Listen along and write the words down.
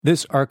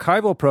This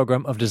archival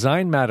program of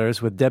Design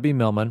Matters with Debbie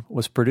Millman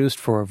was produced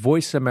for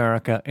Voice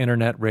America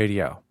Internet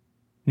Radio.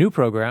 New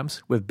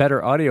programs with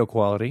better audio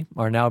quality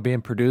are now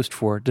being produced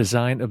for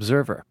Design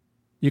Observer.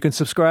 You can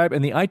subscribe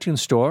in the iTunes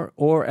Store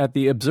or at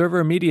the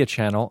Observer Media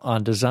channel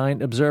on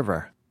Design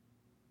Observer.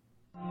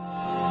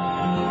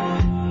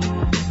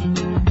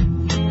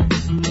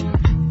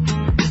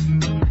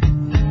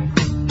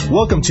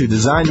 Welcome to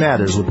Design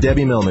Matters with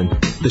Debbie Millman,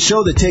 the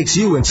show that takes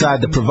you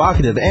inside the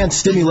provocative and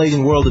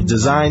stimulating world of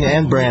design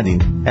and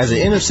branding as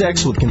it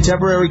intersects with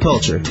contemporary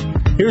culture.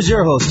 Here's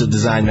your host of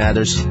Design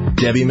Matters,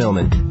 Debbie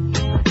Millman.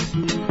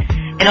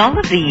 In all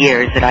of the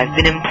years that I've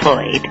been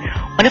employed,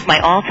 one of my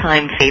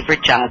all-time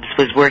favorite jobs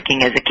was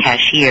working as a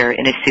cashier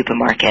in a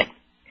supermarket.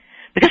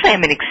 Because I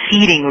am an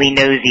exceedingly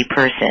nosy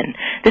person,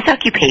 this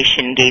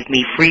occupation gave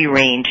me free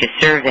rein to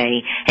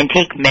survey and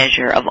take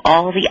measure of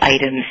all the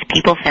items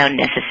people found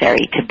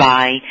necessary to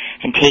buy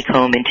and take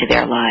home into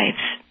their lives.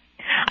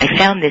 I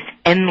found this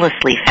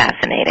endlessly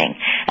fascinating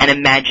and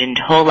imagined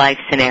whole life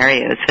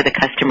scenarios for the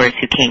customers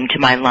who came to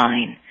my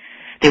line.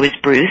 There was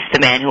Bruce, the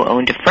man who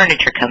owned a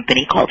furniture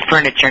company called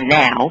Furniture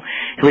Now,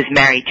 who was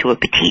married to a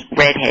petite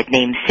redhead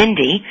named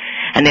Cindy,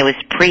 and there was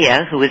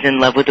Priya, who was in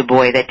love with a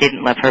boy that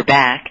didn't love her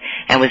back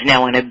and was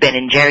now on a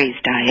Ben & Jerry's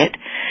diet.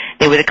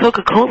 There were the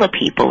Coca-Cola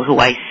people, who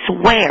I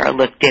swear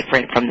looked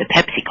different from the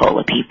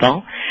Pepsi-Cola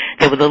people.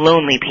 There were the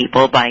lonely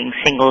people buying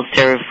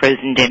single-serve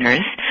frozen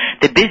dinners,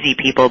 the busy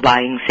people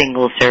buying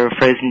single-serve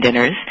frozen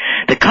dinners,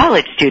 the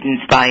college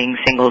students buying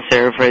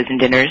single-serve frozen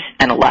dinners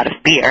and a lot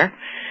of beer,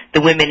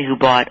 the women who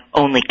bought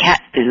only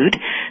cat food,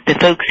 the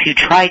folks who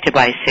tried to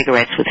buy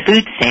cigarettes with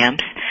food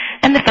stamps,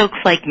 and the folks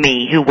like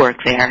me who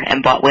worked there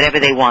and bought whatever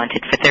they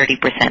wanted for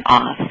 30%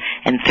 off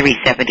and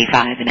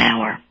 $3.75 an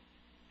hour.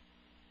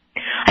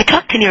 I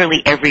talked to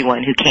nearly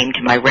everyone who came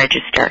to my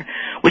register,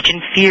 which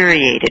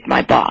infuriated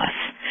my boss.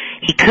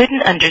 He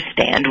couldn't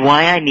understand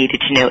why I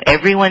needed to know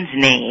everyone's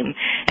name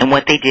and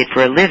what they did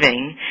for a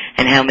living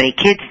and how many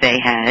kids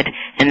they had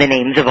and the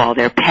names of all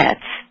their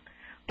pets.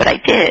 But I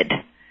did.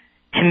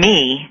 To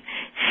me,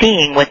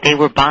 seeing what they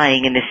were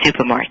buying in the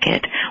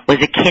supermarket was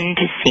akin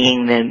to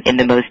seeing them in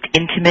the most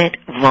intimate,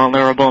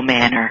 vulnerable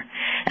manner,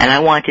 and I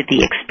wanted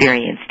the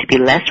experience to be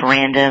less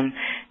random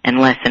and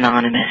less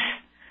anonymous.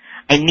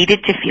 I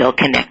needed to feel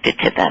connected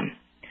to them.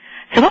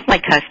 Some of my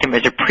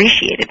customers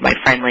appreciated my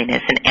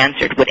friendliness and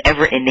answered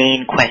whatever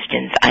inane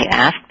questions I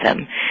asked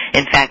them.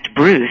 In fact,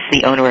 Bruce,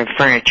 the owner of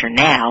Furniture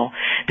Now,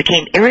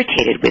 became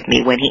irritated with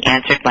me when he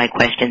answered my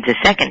questions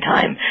a second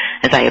time,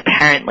 as I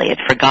apparently had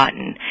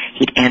forgotten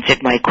he'd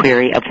answered my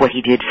query of what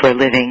he did for a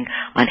living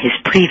on his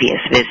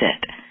previous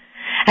visit.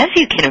 As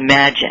you can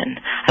imagine,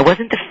 I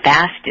wasn't the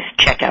fastest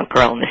checkout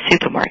girl in the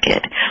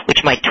supermarket,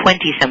 which my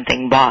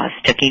 20-something boss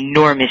took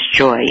enormous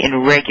joy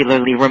in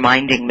regularly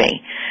reminding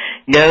me.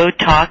 "No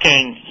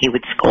talking," he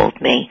would scold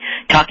me.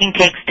 "Talking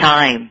takes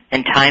time,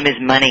 and time is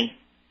money."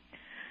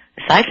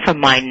 Aside from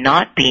my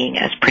not being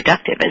as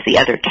productive as the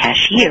other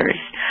cashiers,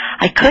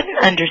 I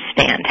couldn't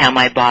understand how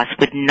my boss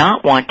would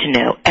not want to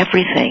know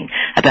everything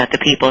about the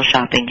people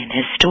shopping in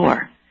his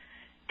store.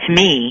 To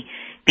me,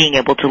 being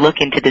able to look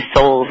into the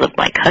souls of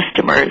my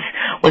customers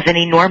was an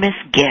enormous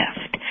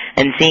gift,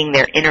 and seeing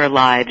their inner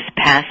lives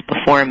pass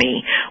before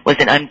me was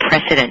an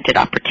unprecedented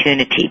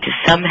opportunity to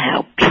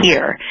somehow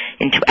peer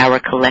into our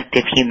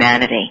collective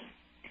humanity.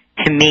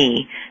 To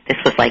me, this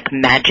was like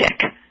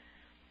magic.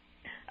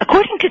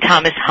 According to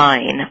Thomas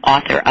Hine,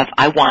 author of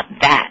I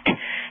Want That,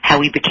 How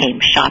We Became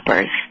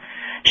Shoppers,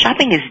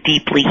 shopping is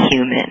deeply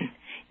human.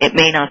 It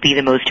may not be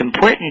the most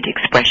important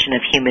expression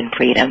of human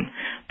freedom,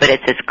 but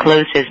it's as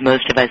close as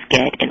most of us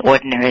get in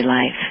ordinary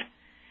life.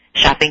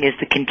 Shopping is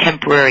the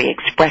contemporary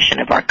expression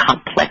of our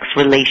complex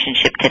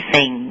relationship to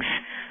things.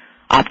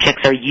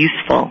 Objects are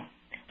useful.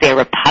 They are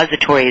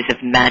repositories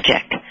of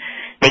magic.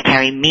 They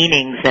carry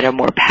meanings that are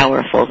more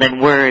powerful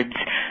than words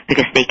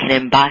because they can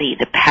embody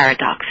the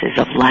paradoxes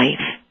of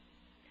life.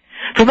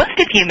 For most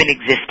of human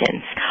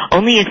existence,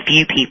 only a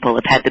few people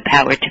have had the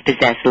power to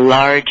possess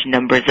large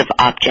numbers of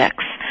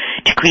objects,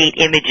 to create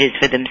images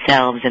for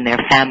themselves and their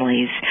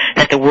families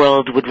that the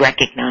world would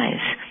recognize.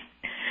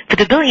 For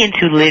the billions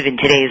who live in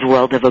today's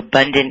world of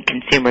abundant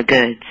consumer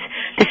goods,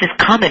 this is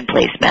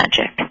commonplace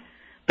magic.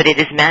 But it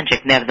is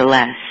magic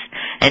nevertheless,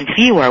 and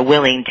few are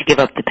willing to give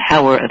up the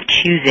power of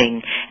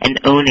choosing and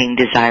owning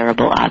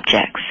desirable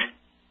objects.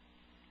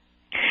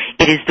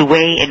 It is the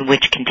way in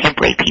which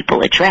contemporary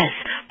people address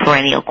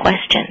perennial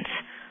questions.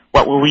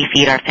 What will we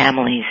feed our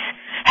families?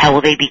 How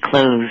will they be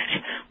clothed?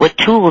 What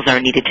tools are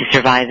needed to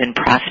survive and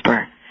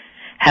prosper?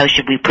 How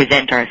should we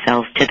present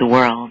ourselves to the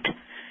world?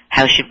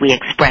 How should we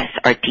express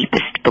our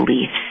deepest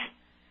beliefs?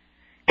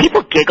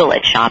 People giggle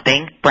at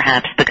shopping,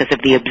 perhaps because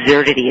of the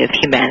absurdity of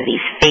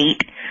humanity's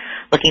fate,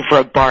 looking for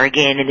a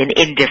bargain in an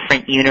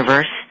indifferent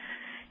universe.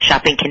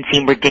 Shopping can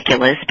seem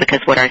ridiculous because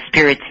what our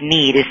spirits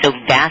need is so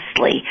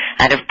vastly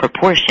out of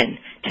proportion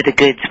to the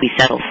goods we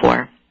settle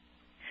for.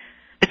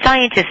 But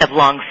scientists have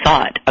long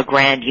sought a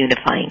grand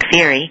unifying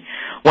theory,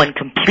 one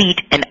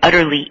complete and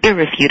utterly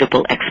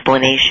irrefutable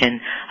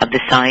explanation of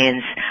the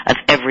science of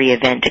every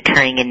event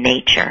occurring in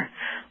nature,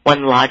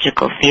 one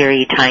logical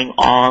theory tying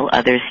all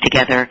others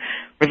together,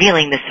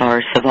 revealing the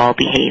source of all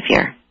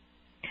behavior.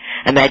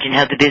 Imagine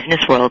how the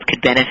business world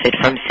could benefit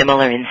from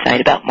similar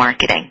insight about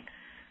marketing.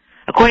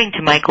 According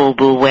to Michael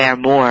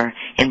Boulware-Moore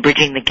in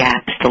Bridging the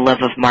Gaps, The Love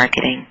of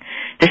Marketing,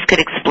 this could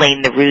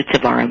explain the roots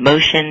of our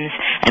emotions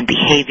and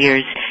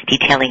behaviors,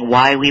 detailing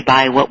why we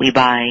buy what we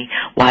buy,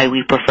 why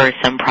we prefer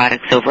some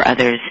products over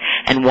others,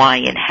 and why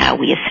and how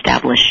we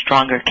establish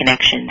stronger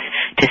connections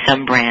to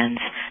some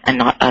brands and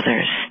not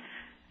others.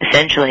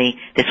 Essentially,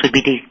 this would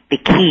be the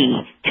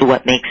key to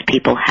what makes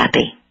people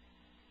happy.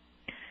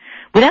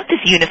 Without this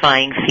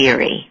unifying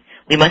theory,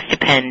 we must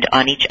depend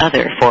on each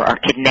other for our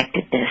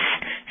connectedness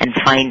and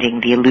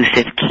finding the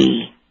elusive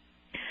key.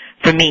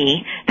 For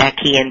me, that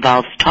key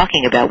involves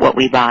talking about what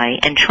we buy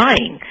and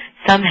trying,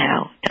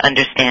 somehow, to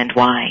understand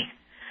why.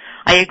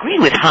 I agree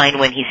with Hein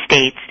when he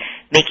states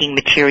making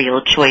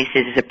material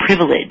choices is a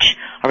privilege,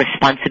 a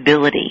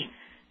responsibility,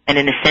 and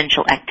an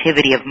essential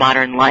activity of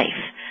modern life.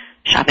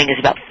 Shopping is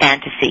about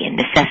fantasy and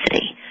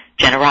necessity,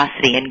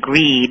 generosity and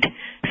greed,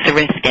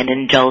 thrift and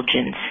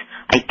indulgence,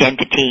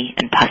 identity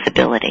and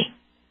possibility.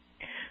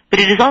 But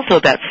it is also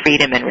about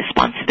freedom and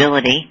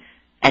responsibility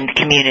and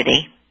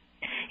community.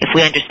 If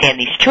we understand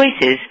these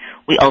choices,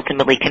 we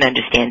ultimately can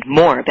understand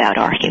more about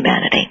our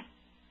humanity.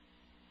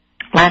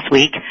 Last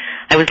week,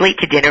 I was late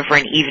to dinner for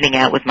an evening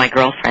out with my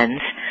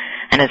girlfriends,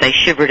 and as I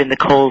shivered in the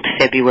cold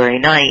February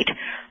night,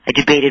 I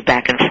debated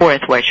back and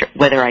forth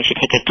whether I should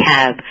take a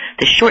cab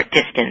the short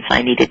distance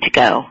I needed to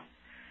go.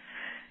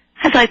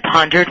 As I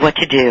pondered what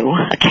to do,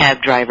 a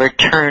cab driver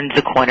turned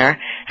the corner,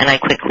 and I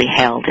quickly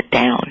hailed it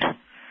down.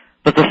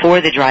 But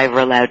before the driver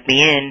allowed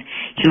me in,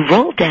 he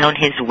rolled down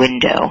his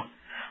window.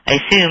 I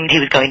assumed he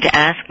was going to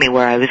ask me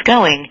where I was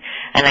going,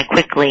 and I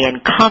quickly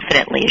and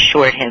confidently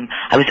assured him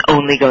I was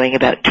only going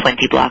about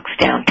 20 blocks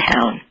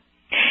downtown.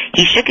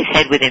 He shook his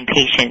head with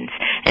impatience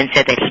and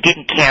said that he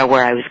didn't care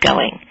where I was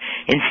going.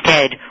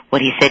 Instead,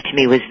 what he said to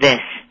me was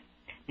this: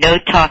 "No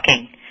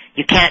talking.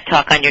 You can't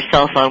talk on your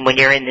cell phone when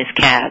you're in this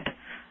cab."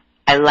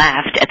 I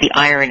laughed at the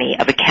irony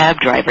of a cab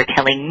driver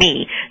telling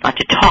me not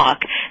to talk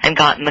and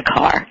got in the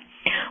car.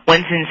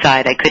 Once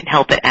inside, I couldn't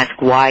help but ask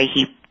why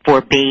he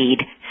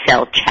forbade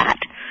cell chat.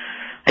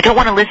 "I don't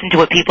want to listen to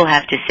what people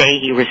have to say,"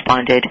 he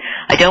responded.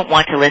 "I don't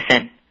want to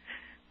listen."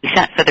 We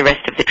sat for the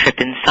rest of the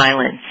trip in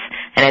silence,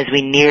 and as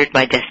we neared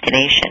my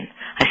destination,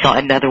 I saw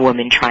another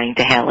woman trying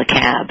to hail a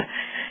cab.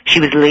 She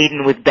was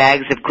laden with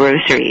bags of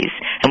groceries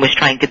and was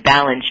trying to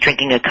balance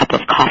drinking a cup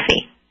of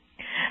coffee.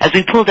 As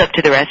we pulled up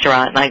to the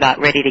restaurant and I got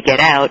ready to get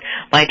out,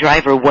 my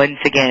driver once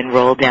again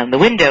rolled down the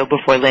window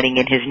before letting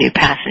in his new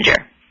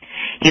passenger.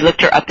 He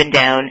looked her up and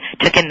down,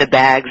 took in the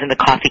bags and the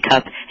coffee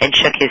cup, and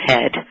shook his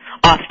head.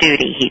 "Off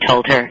duty," he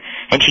told her,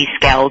 and she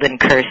scowled and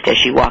cursed as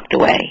she walked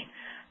away.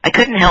 I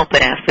couldn't help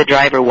but ask the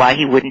driver why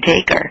he wouldn't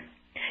take her.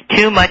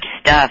 Too much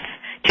stuff,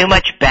 too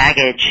much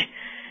baggage.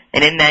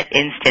 And in that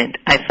instant,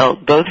 I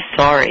felt both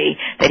sorry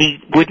that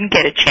he wouldn't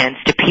get a chance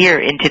to peer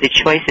into the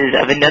choices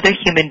of another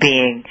human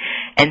being,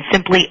 and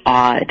simply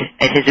awed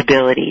at his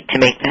ability to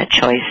make that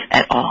choice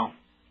at all.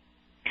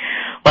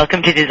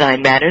 Welcome to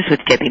Design Matters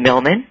with Debbie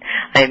Millman.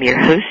 I am your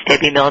host,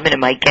 Debbie Millman, and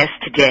my guest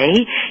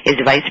today is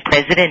Vice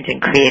President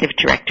and Creative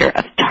Director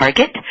of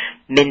Target,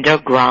 Minda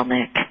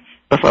Gralnek.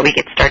 Before we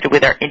get started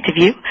with our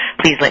interview,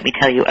 please let me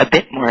tell you a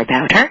bit more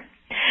about her.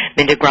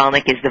 Minda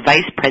Gralnek is the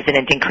Vice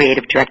President and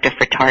Creative Director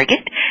for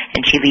Target,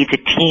 and she leads a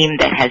team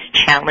that has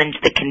challenged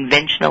the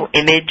conventional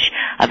image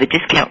of a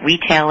discount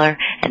retailer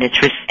and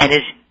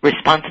is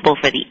responsible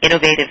for the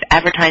innovative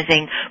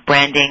advertising,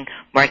 branding,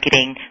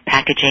 marketing,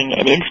 packaging,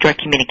 and in-store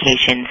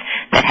communications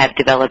that have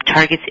developed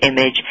Target's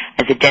image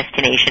as a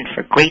destination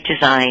for great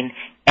design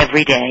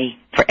every day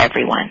for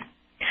everyone.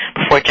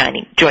 Before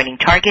joining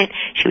Target,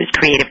 she was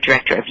creative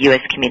director of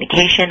U.S.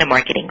 Communication, a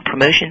marketing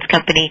promotions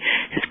company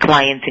whose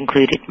clients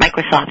included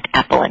Microsoft,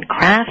 Apple, and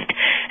Kraft.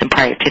 And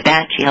prior to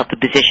that, she held the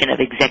position of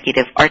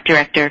executive art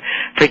director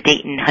for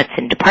Dayton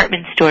Hudson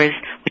Department Stores,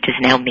 which is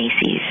now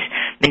Macy's.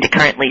 Minda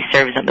currently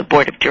serves on the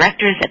board of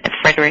directors at the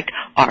Frederick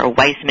R.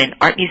 Weisman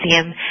Art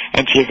Museum,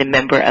 and she is a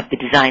member of the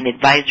Design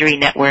Advisory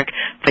Network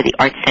for the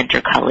Art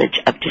Center College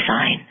of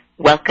Design.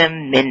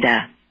 Welcome,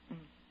 Minda.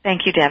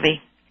 Thank you,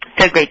 Debbie.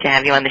 So great to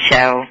have you on the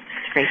show.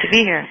 It's great to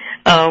be here.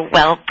 Oh,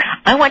 well,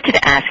 I wanted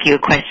to ask you a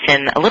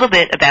question a little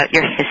bit about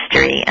your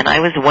history, and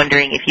I was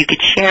wondering if you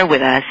could share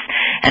with us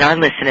and our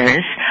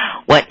listeners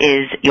what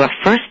is your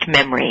first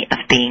memory of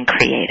being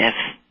creative.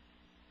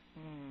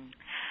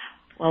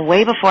 Well,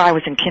 way before I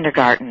was in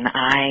kindergarten,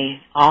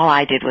 all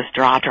I did was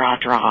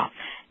draw.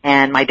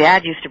 And my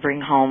dad used to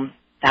bring home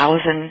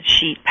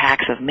 1,000-sheet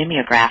packs of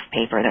mimeograph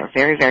paper that were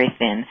very, very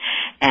thin.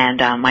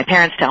 And my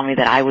parents tell me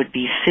that I would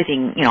be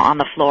sitting, on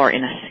the floor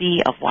in a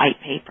sea of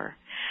white paper.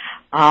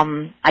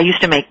 I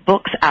used to make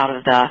books out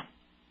of the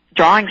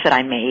drawings that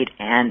I made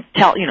and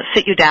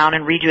sit you down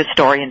and read you a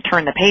story and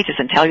turn the pages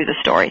and tell you the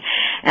story.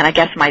 And I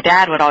guess my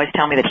dad would always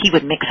tell me that he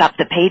would mix up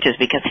the pages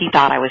because he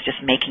thought I was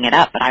just making it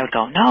up, but I would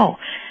go, no,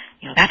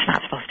 that's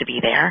not supposed to be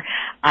there.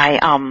 I,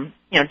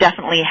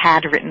 definitely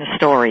had written the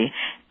story.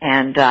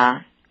 And,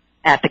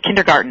 at the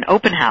kindergarten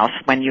open house,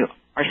 when you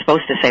are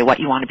supposed to say what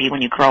you want to be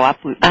when you grow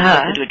up, we supposed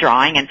to do a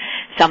drawing, and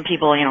some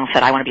people,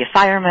 said, I want to be a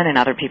fireman, and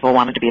other people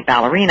wanted to be a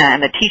ballerina,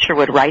 and the teacher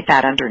would write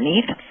that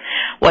underneath.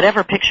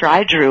 Whatever picture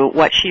I drew,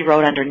 what she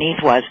wrote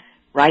underneath was,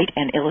 write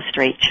and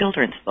illustrate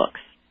children's books.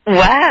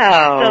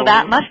 Wow. So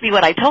that must be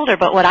what I told her,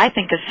 but what I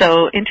think is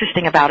so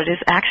interesting about it is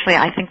actually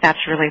I think that's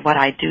really what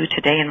I do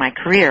today in my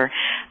career.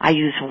 I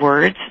use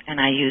words and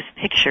I use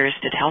pictures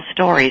to tell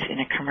stories in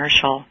a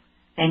commercial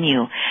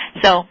venue.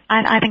 So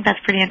I think that's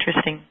pretty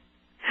interesting.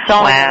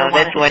 Wow,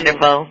 that's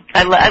wonderful.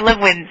 I love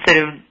when sort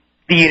of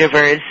the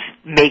universe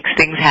makes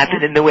things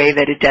happen in the way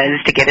that it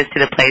does to get us to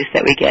the place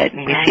that we get,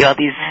 and we see all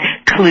these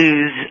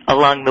clues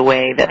along the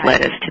way that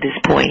led us to this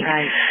point.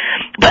 Right.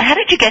 But how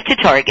did you get to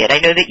Target? I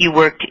know that you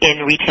worked in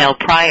retail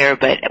prior,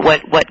 but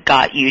what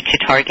got you to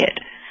Target?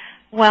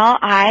 Well,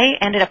 I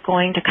ended up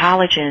going to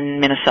college in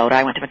Minnesota.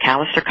 I went to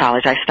McAllister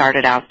College. I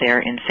started out there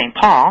in St.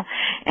 Paul,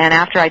 and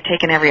after I'd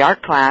taken every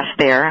art class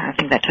there, I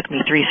think that took me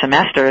 3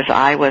 semesters,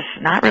 I was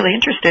not really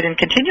interested in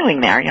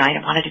continuing there.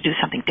 I wanted to do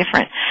something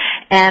different.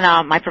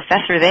 And my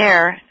professor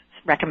there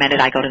recommended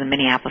I go to the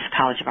Minneapolis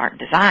College of Art and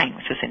Design,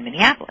 which was in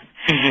Minneapolis.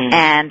 Mm-hmm.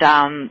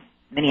 And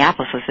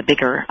Minneapolis was the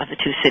bigger of the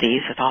 2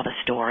 cities with all the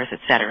stores, et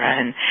cetera.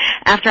 And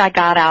after I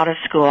got out of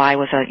school, I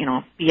was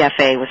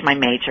BFA was my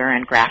major,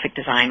 and graphic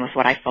design was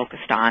what I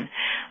focused on.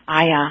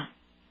 I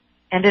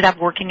ended up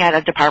working at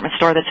a department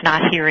store that's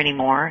not here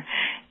anymore,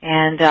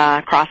 and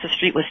across the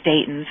street was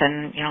Dayton's,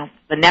 and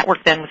the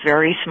network then was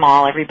very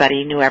small.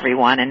 Everybody knew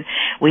everyone, and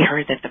we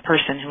heard that the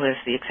person who was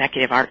the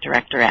executive art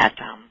director at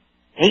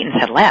Dayton's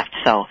had left,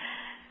 so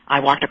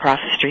I walked across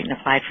the street and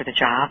applied for the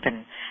job.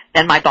 And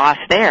then my boss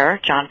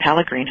there, John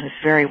Pellegrin, who's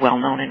very well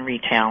known in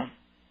retail,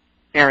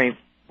 very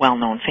well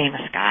known,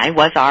 famous guy,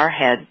 was our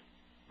head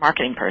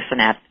marketing person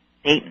at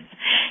Dayton's.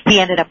 He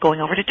ended up going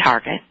over to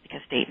Target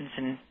because Dayton's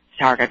and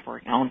Target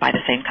were owned by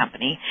the same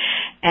company.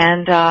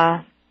 And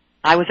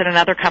I was at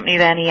another company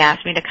then. He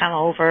asked me to come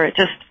over. It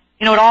just,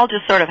 it all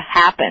just sort of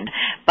happened.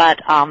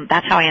 But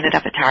that's how I ended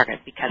up at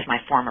Target, because my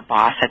former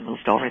boss had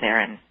moved over there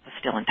and was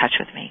still in touch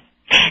with me.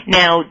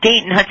 Now,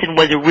 Dayton Hudson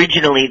was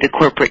originally the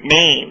corporate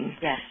name.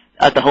 Yes.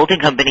 Of the holding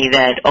company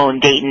that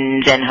owned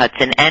Dayton's and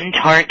Hudson and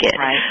Target.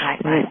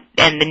 Right.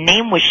 And the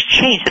name was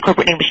changed, the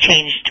corporate name was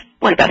changed,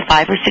 about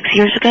 5 or 6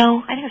 years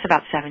ago? I think it was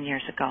about 7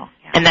 years ago.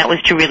 Yeah. And that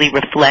was to really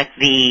reflect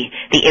the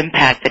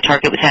impact that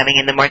Target was having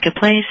in the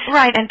marketplace?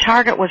 Right, and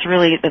Target was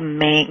really the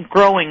main,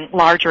 growing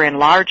larger and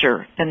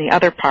larger than the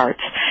other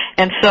parts.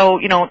 And so,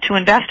 to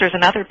investors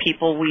and other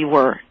people, we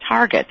were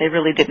Target. They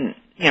really didn't,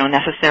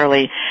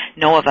 necessarily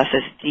know of us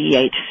as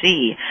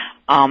DHC.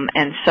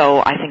 And so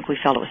I think we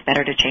felt it was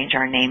better to change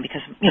our name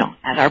because,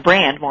 as our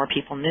brand, more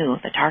people knew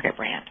the Target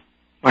brand.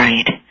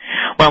 Right.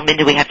 Well,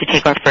 Minda, we have to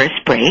take our first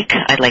break.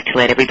 I'd like to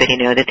let everybody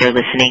know that they're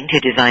listening to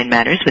Design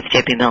Matters with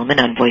Debbie Millman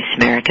on Voice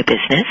America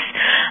Business.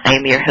 I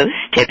am your host,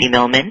 Debbie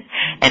Millman,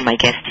 and my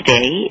guest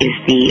today is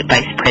the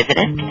Vice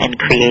President and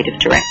Creative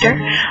Director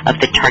of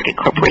the Target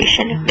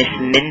Corporation, Miss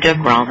Minda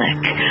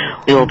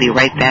Gralnek. We will be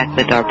right back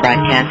with our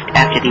broadcast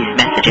after these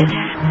messages,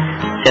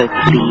 so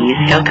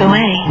please don't go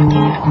away.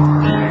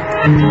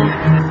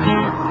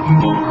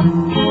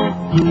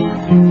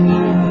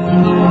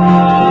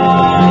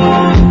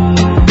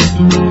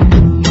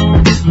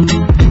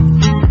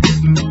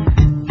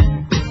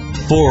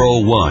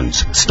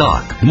 401s,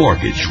 stock,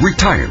 mortgage,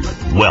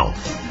 retirement,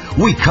 wealth.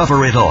 We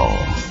cover it all.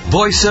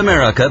 Voice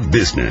America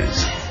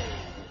Business.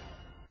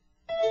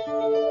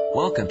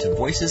 Welcome to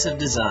Voices of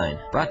Design,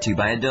 brought to you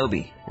by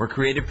Adobe, where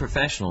creative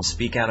professionals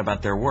speak out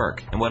about their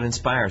work and what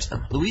inspires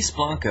them. Luis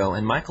Blanco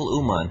and Michael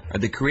Uman are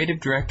the creative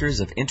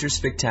directors of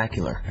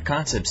Interspectacular, a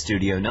concept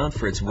studio known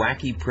for its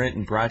wacky print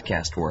and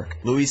broadcast work.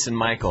 Luis and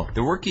Michael,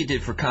 the work you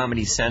did for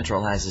Comedy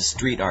Central has a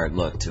street art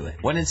look to it.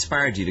 What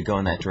inspired you to go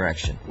in that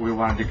direction? We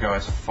wanted to go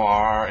as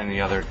far in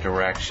the other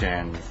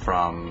direction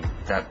from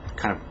that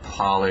kind of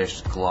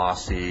polished,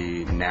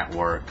 glossy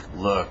network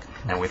look.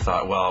 And we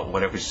thought, well,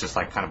 what if it's just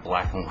like kind of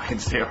black and white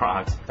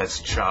Xerox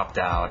that's chopped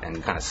out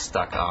and kind of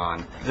stuck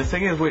on? The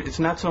thing is, it's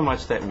not so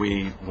much that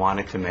we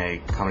wanted to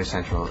make Comedy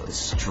Central a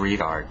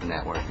street art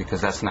network,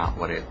 because that's not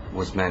what it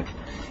was meant.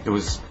 It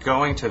was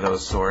going to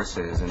those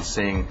sources and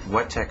seeing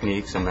what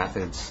techniques and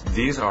methods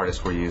these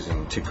artists were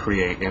using to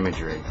create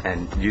imagery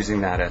and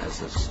using that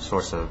as a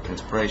source of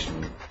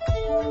inspiration.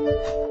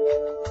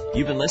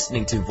 You've been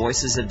listening to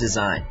Voices of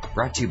Design,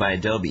 brought to you by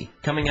Adobe.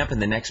 Coming up in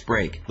the next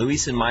break,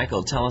 Luis and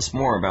Michael tell us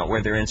more about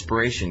where their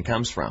inspiration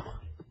comes from.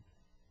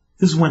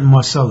 This is Wynton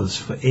Marcellus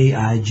for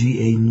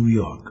AIGA New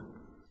York.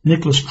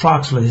 Nicholas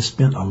Troxler has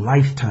spent a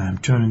lifetime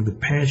turning the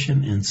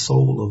passion and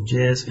soul of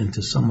jazz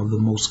into some of the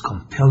most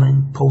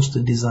compelling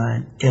poster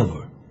design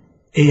ever.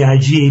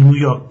 AIGA New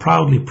York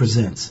proudly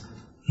presents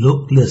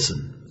Look,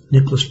 Listen,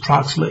 Nicholas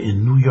Troxler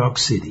in New York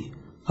City,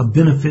 a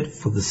benefit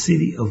for the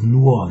city of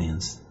New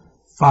Orleans,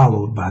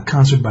 followed by a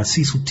concert by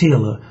Cecil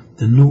Taylor,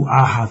 the new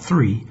AHA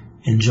 3,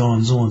 and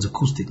John Zorn's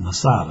acoustic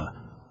Masada.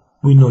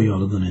 We know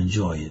y'all are going to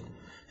enjoy it.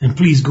 And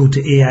please go to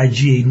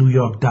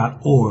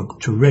aiganewyork.org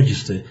to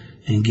register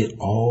and get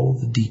all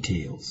the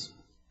details.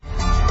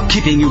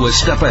 Keeping you a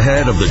step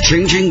ahead of the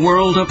changing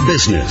world of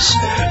business.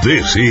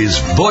 This is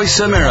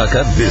Voice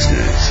America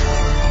Business.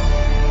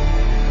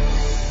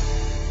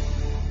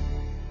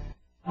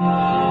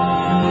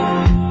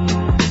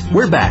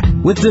 We're back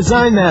with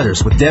Design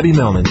Matters with Debbie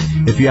Millman.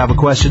 If you have a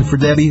question for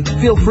Debbie,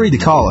 feel free to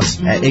call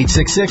us at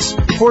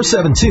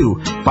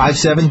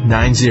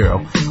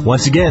 866-472-5790.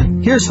 Once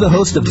again, here's the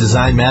host of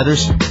Design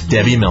Matters,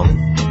 Debbie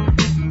Millman.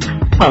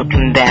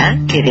 Welcome back.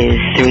 It is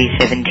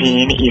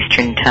 3:17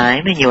 Eastern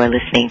Time, and you are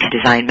listening to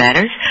Design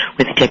Matters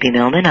with Debbie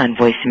Millman on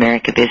Voice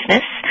America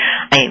Business.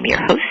 I am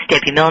your host,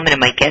 Debbie Millman, and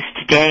my guest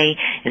today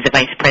is the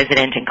Vice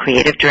President and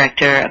Creative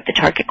Director of the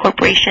Target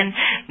Corporation,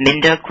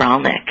 Minda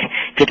Gralnek.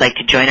 If you'd like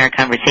to join our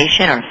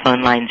conversation, our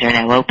phone lines are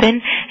now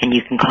open, and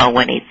you can call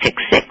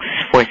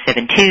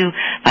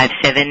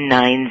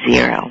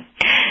 1-866-472-5790.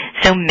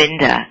 So,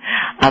 Minda,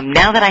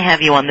 now that I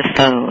have you on the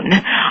phone,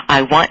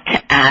 I want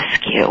to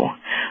ask you,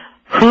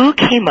 who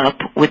came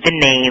up with the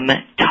name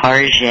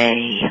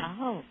Target?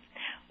 Oh,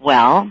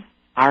 well,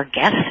 our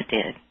guest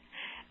did.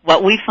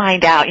 What we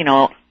find out,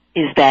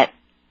 is that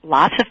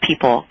lots of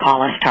people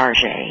call us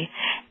Target,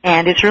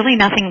 and it's really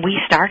nothing we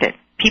started.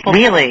 People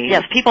really?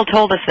 Yes, people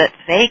told us that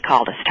they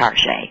called us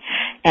Target,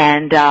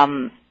 and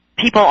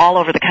people all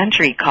over the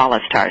country call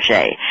us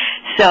Target.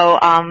 So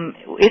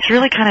it's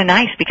really kind of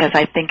nice because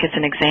I think it's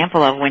an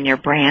example of when your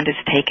brand is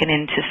taken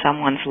into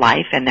someone's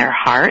life and their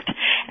heart,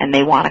 and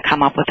they want to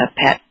come up with a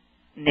pet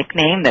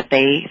nickname that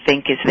they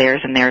think is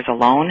theirs and theirs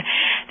alone.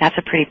 That's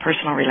a pretty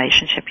personal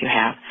relationship you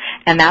have.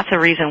 And that's the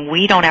reason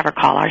we don't ever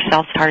call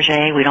ourselves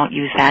Target. We don't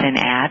use that in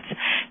ads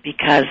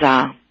because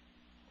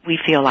we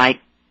feel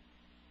like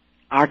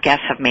our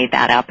guests have made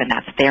that up and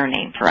that's their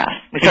name for us.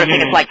 We sort of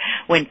think it's like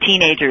when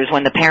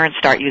the parents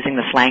start using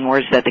the slang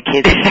words that the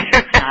kids think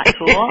is not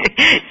cool.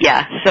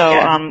 Yeah.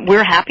 So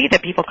we're happy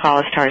that people call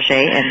us Target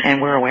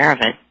and we're aware of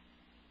it.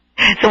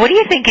 So what do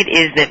you think it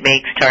is that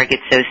makes Target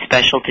so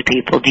special to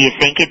people? Do you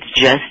think it's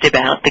just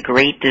about the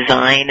great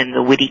design and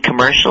the witty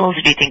commercials,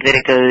 or do you think that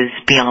it goes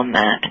beyond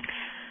that?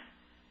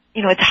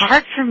 It's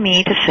hard for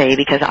me to say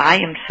because I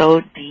am so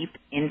deep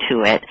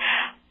into it.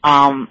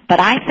 But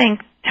I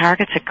think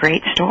Target's a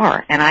great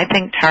store, and I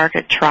think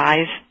Target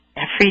tries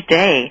every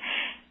day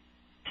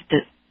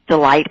to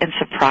delight and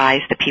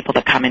surprise the people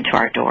that come into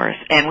our doors.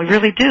 And we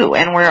really do.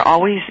 And we're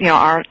always,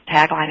 our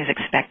tagline is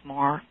expect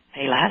more,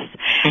 pay less.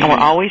 And we're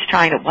always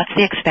trying to, what's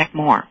the expect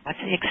more? What's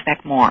the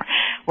expect more?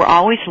 We're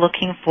always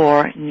looking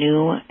for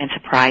new and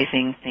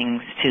surprising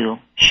things to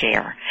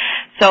share.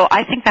 So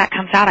I think that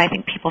comes out. I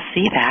think people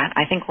see that.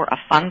 I think we're a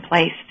fun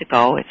place to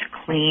go. It's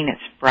clean.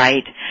 It's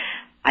bright.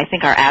 I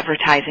think our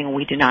advertising,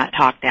 we do not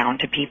talk down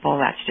to people.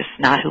 That's just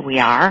not who we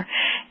are.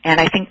 And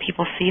I think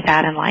people see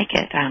that and like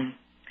it.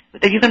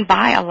 You can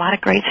buy a lot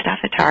of great stuff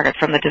at Target,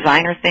 from the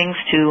designer things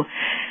to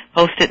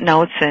Post-it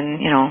notes and,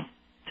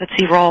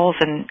 Tootsie Rolls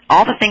and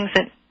all the things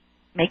that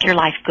make your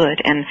life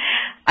good. And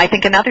I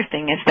think another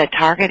thing is that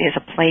Target is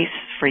a place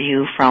for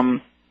you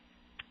from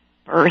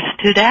birth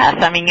to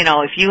death. I mean,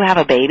 if you have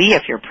a baby,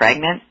 if you're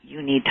pregnant,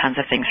 you need tons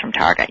of things from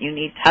Target. You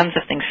need tons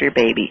of things for your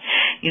baby.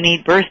 You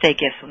need birthday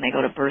gifts when they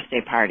go to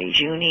birthday parties.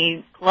 You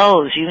need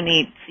clothes. You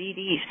need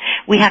CDs.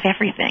 We have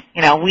everything.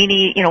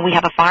 We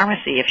have a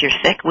pharmacy. If you're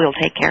sick, we'll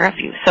take care of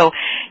you. So,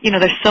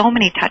 there's so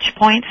many touch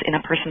points in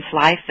a person's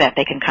life that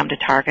they can come to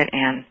Target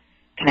and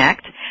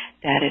connect,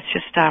 that it's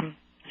just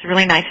it's a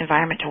really nice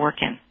environment to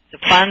work in.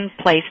 It's a fun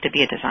place to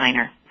be a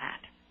designer at.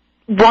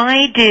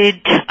 Why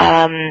did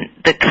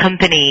the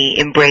company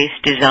embrace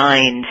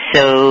design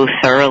so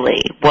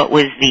thoroughly? What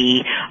was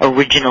the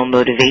original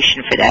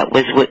motivation for that?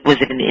 Was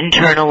it an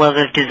internal love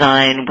of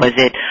design? Was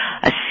it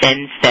a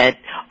sense that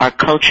our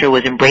culture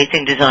was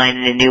embracing design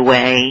in a new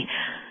way?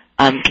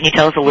 Can you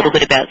tell us a little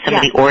bit about some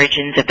of the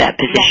origins of that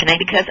positioning?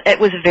 Because it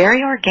was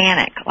very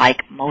organic,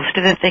 like most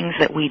of the things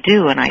that we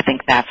do, and I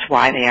think that's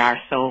why they are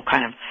so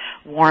kind of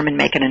warm and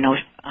make an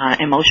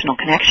emotional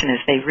connection, is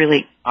they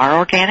really are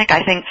organic.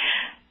 I think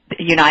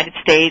the United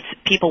States,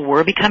 people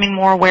were becoming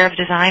more aware of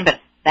design, but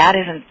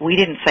we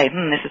didn't say,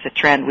 this is a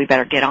trend, we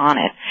better get on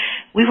it.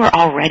 We were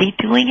already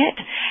doing it.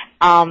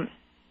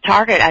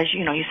 Target, as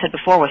you said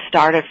before, was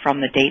started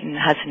from the Dayton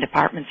Hudson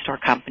Department Store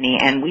Company,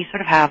 and we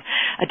sort of have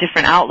a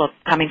different outlook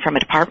coming from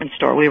a department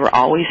store. We were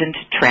always into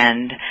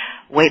trend.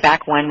 Way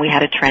back when, we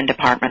had a trend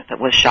department that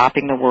was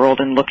shopping the world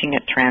and looking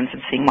at trends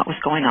and seeing what was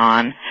going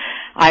on.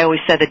 I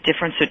always said the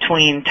difference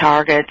between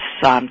Target's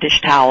dish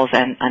towels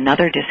and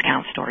another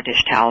discount store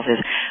dish towels is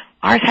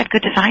ours had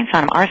good designs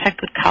on them. Ours had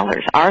good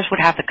colors. Ours would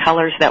have the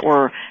colors that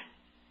were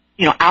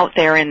out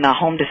there in the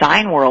home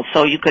design world,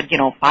 so you could,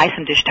 buy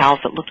some dish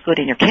towels that looked good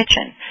in your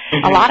kitchen.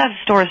 A lot of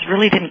stores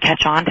really didn't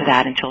catch on to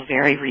that until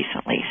very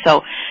recently.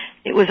 So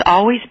it was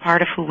always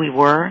part of who we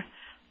were.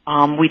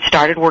 we'd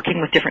started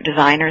working with different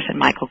designers and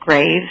Michael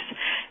Graves.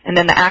 And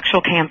then the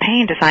actual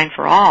campaign, Design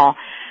for All,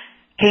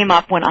 came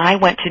up when I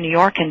went to New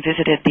York and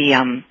visited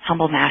the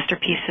Humble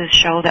Masterpieces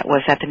show that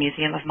was at the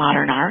Museum of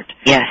Modern Art.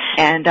 Yes.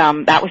 And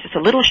that was just a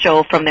little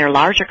show from their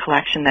larger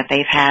collection that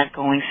they've had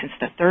going since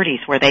the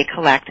 30s, where they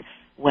collect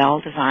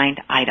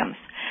well-designed items.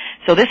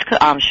 So this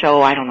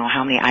show, I don't know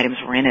how many items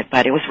were in it,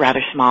 but it was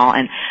rather small.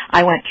 And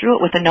I went through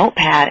it with a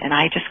notepad, and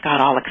I just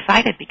got all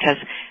excited because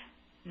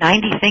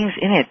 90 things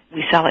in it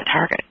we sell at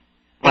Target.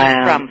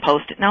 Wow. From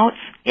Post-it notes,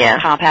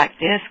 compact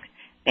disc,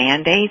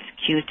 Band-Aids,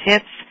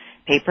 Q-tips,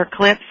 paper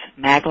clips,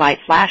 Maglite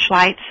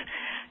flashlights,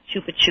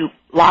 Chupa Chup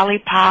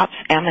lollipops,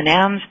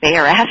 M&Ms,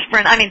 Bayer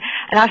aspirin. I mean,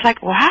 and I was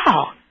like,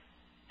 wow,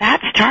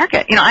 that's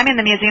Target. You know, I'm in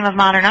the Museum of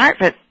Modern Art,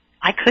 but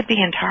I could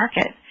be in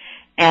Target.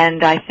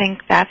 And I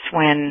think that's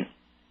when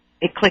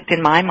it clicked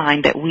in my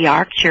mind that we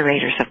are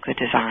curators of good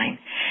design.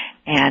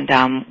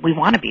 And we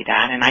want to be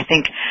that. And I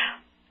think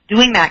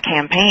doing that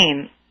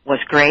campaign was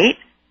great.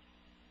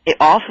 It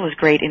also was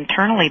great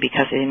internally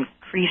because it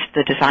increased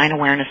the design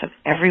awareness of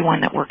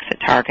everyone that works at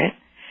Target.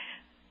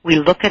 We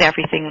look at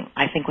everything,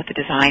 I think, with the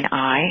design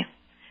eye.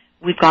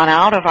 We've gone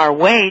out of our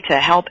way to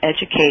help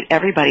educate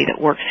everybody that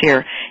works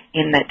here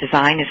in that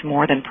design is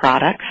more than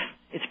products.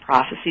 It's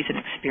processes and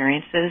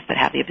experiences that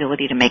have the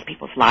ability to make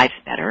people's lives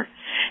better.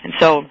 And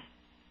so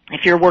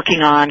if you're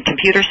working on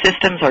computer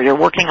systems or you're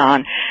working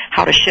on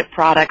how to ship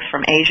products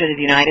from Asia to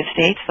the United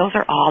States, those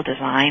are all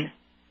design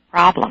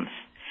problems.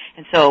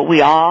 And so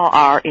we all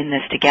are in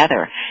this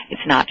together.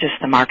 It's not just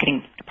the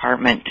marketing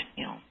department,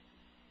 you know,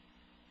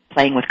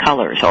 playing with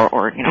colors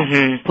or you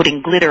know,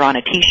 putting glitter on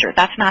a T-shirt.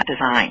 That's not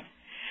design.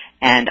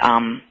 And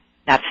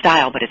that's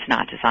style, but it's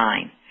not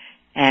design.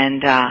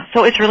 And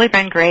so it's really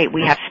been great.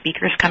 We have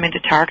speakers come into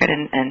Target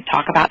and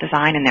talk about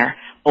design, and they're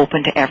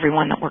open to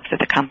everyone that works at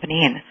the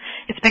company, and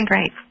it's been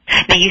great.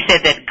 Now, you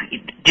said that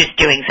just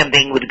doing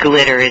something with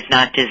glitter is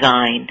not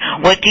design.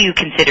 What do you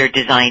consider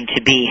design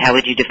to be? How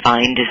would you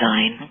define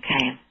design?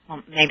 Okay.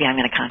 Well, maybe I'm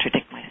going to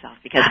contradict myself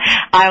because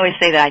I always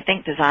say that I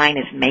think design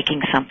is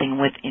making something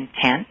with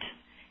intent.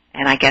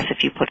 And I guess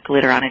if you put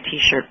glitter on a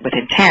T-shirt with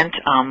intent,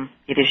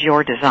 it is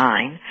your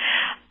design.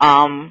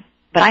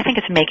 But I think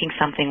it's making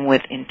something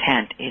with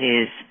intent. It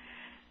is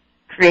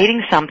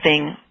creating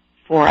something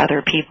for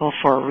other people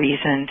for a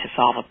reason, to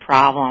solve a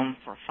problem,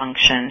 for a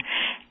function.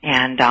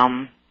 And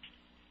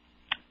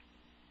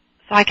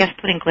so I guess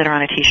putting glitter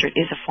on a T-shirt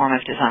is a form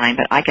of design,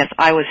 but I guess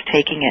I was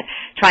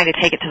trying to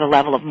take it to the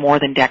level of more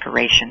than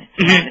decoration.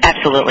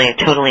 Absolutely. I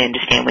totally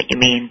understand what you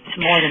mean. It's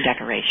more than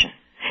decoration.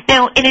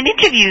 Now, in an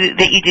interview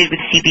that you did with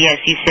CBS,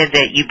 you said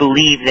that you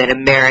believe that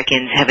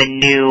Americans have a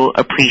new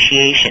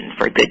appreciation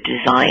for good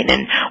design.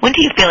 And when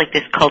do you feel like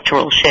this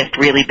cultural shift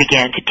really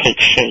began to take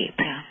shape?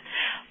 Yeah.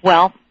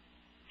 Well,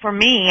 for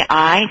me,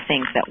 I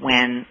think that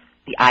when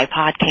the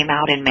iPod came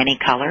out in many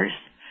colors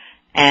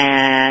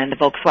and the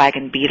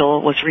Volkswagen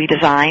Beetle was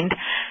redesigned,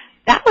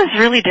 that was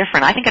really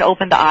different. I think it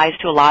opened the eyes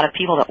to a lot of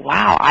people that,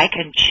 wow, I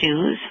can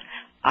choose,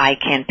 I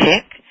can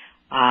pick.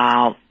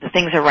 The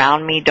things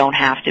around me don't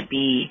have to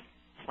be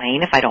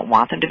plain if I don't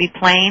want them to be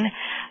plain.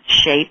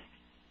 Shape,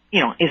 you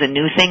know, is a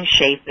new thing.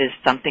 Shape is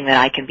something that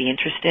I can be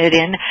interested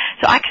in.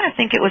 So I kind of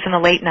think it was in the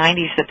late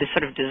 90s that this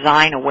sort of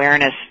design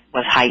awareness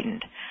was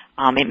heightened.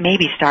 It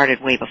maybe started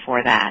way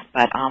before that,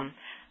 but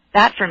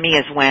that for me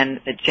is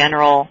when the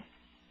general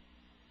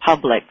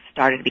public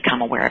started to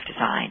become aware of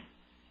design.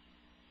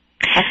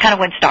 That's kind of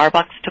when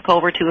Starbucks took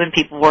over too, and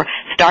people were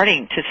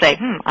starting to say,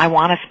 I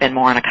want to spend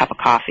more on a cup of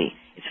coffee.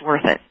 It's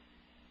worth it.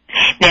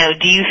 Now,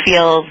 do you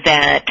feel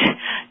that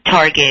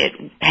Target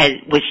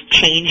was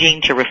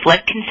changing to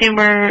reflect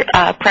consumer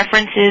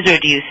preferences, or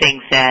do you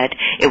think that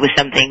it was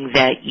something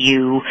that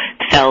you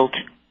felt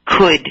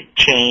could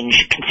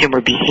change consumer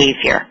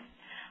behavior?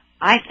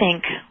 I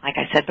think, like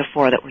I said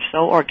before, that we're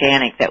so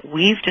organic that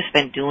we've just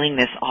been doing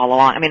this all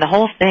along. I mean, the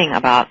whole thing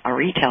about a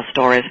retail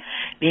store is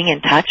being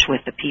in touch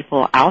with the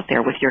people out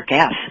there, with your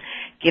guests,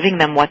 giving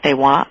them what they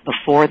want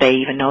before they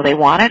even know they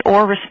want it,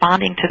 or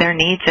responding to their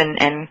needs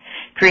and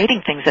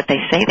creating things that they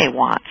say they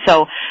want.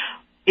 So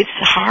it's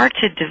hard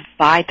to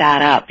divide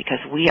that up because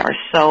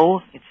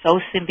it's so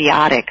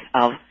symbiotic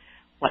of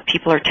what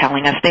people are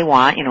telling us they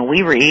want. You know,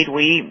 we read,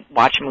 we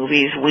watch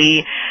movies,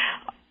 we,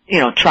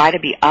 try to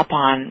be up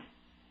on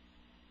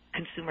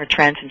consumer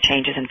trends and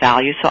changes in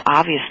values. So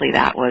obviously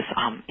that was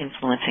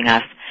influencing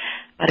us.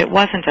 But it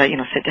wasn't a,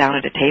 sit down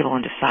at a table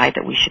and decide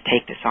that we should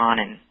take this on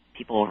and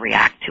people will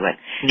react to it.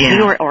 Yeah.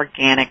 We were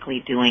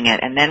organically doing it.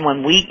 And then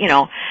when we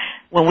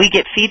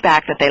get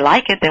feedback that they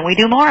like it, then we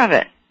do more of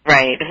it.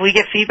 Right. If we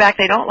get feedback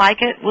they don't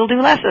like it, we'll do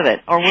less of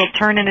it, or we'll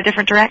turn in a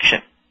different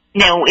direction.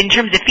 Now, in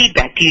terms of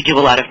feedback, do you do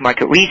a lot of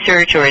market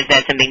research, or is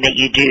that something that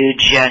you do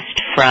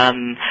just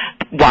from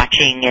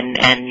watching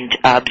and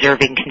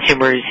observing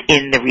consumers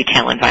in the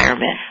retail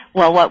environment?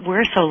 Well, what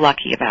we're so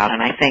lucky about,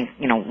 and I think,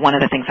 one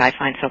of the things I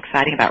find so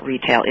exciting about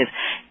retail is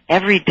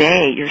every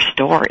day your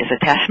store is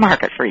a test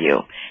market for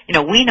you.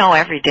 We know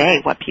every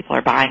day what people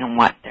are buying and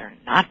what they're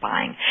not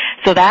buying.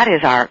 So that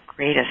is our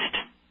greatest,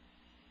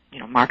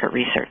 market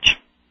research.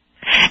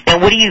 Now,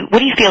 what do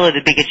you feel are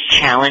the biggest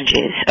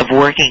challenges of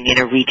working in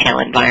a retail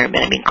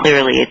environment? I mean,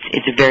 clearly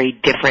it's very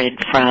different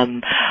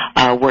from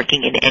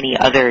working in any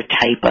other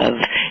type of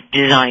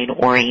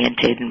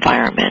design-oriented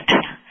environment.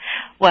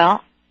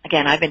 Well,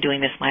 again, I've been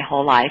doing this my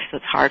whole life, so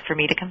it's hard for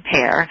me to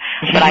compare.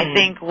 But I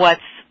think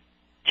what's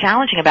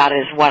challenging about it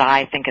is what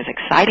I think is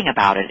exciting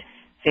about it.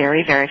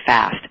 Very, very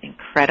fast,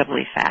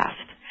 incredibly fast.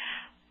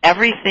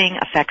 Everything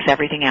affects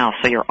everything else,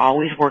 so you're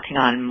always working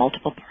on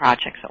multiple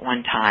projects at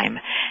one time,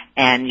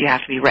 and you have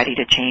to be ready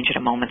to change at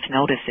a moment's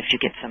notice if you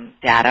get some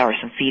data or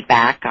some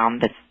feedback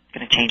that's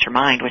going to change your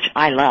mind, which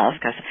I love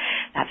because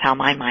that's how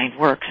my mind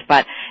works.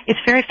 But it's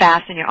very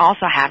fast, and you're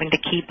also having to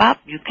keep up.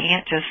 You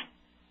can't just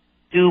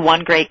do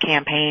one great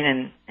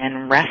campaign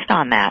and rest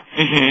on that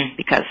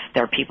because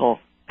there are people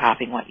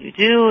copying what you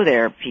do.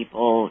 There are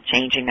people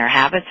changing their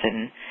habits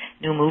and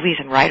new movies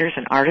and writers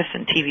and artists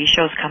and TV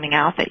shows coming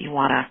out that you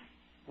want to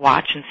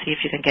watch and see if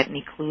you can get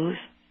any clues.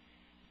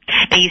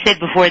 Now, you said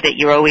before that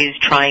you're always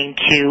trying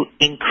to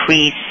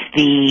increase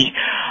the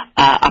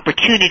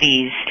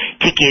opportunities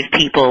to give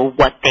people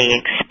what they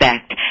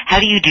expect. How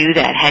do you do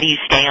that? How do you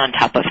stay on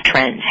top of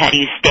trends? How do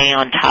you stay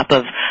on top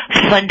of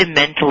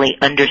fundamentally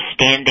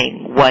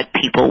understanding what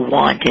people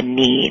want and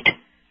need?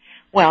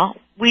 Well,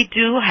 we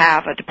do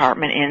have a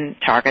department in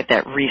Target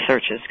that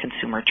researches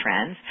consumer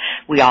trends.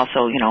 We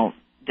also,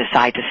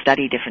 decide to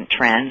study different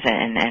trends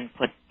and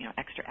put,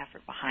 extra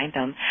effort behind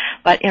them.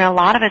 But, a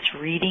lot of it's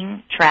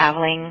reading,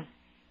 traveling,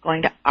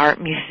 going to art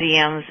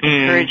museums,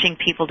 encouraging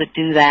people to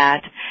do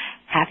that,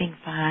 having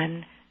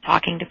fun,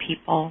 talking to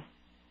people.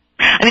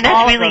 I mean,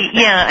 that's really,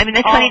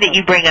 that's funny that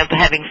you bring up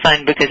having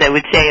fun because I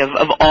would say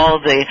of all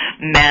the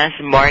mass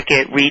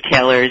market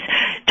retailers,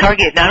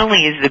 Target not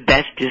only is the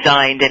best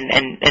designed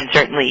and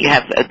certainly you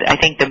have, I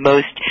think, the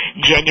most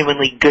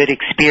genuinely good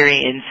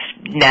experience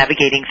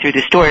navigating through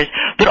the stores,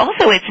 but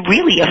also it's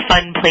really a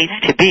fun place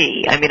to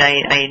be. I mean,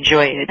 I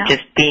enjoy it,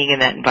 just being in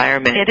that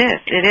environment. It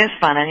is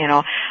fun.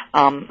 And,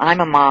 I'm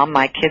a mom.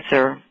 My kids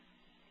are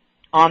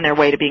on their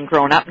way to being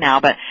grown up now,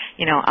 but,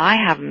 I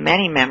have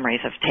many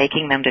memories of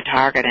taking them to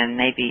Target and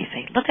they'd be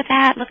saying, look at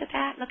that, look at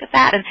that, look at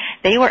that, and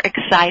they were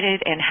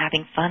excited and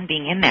having fun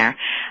being in there.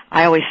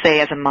 I always say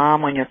as a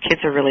mom, when your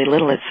kids are really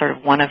little, it's sort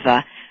of one of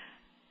the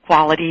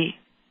quality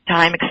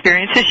time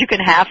experiences you can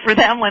have for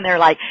them when they're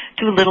like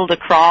too little to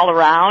crawl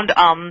around.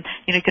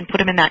 You can put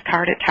them in that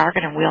cart at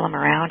Target and wheel them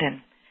around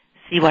and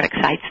see what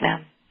excites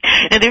them.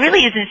 Now, there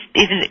really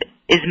isn't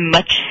as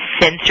much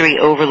sensory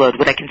overload,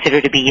 what I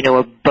consider to be,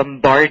 a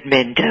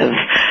bombardment of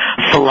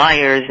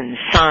flyers and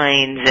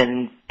signs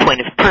and point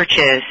of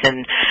purchase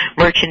and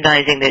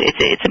merchandising. That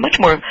it's a much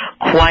more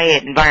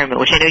quiet environment,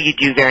 which I know you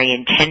do very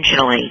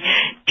intentionally.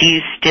 Do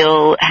you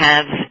still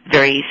have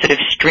very sort of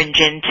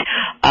stringent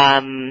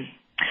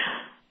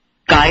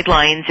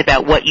guidelines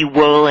about what you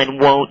will and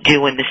won't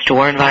do in the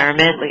store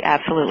environment?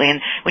 Absolutely.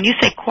 And when you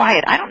say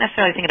quiet, I don't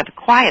necessarily think of it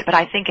quiet, but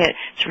I think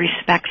it's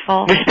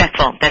respectful.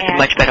 Respectful. That's a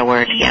much better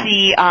word.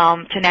 Easy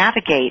to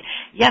navigate.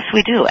 Yes,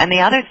 we do. And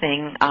the other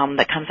thing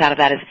that comes out of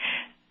that is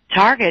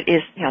Target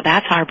is,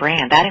 that's our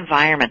brand. That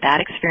environment,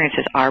 that experience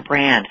is our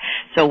brand.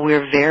 So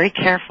we're very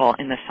careful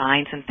in the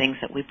signs and things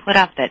that we put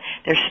up that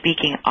they're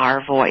speaking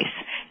our voice.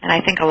 And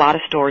I think a lot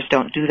of stores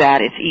don't do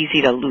that. It's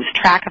easy to lose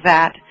track of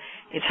that.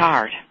 It's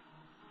hard.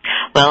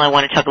 Well, I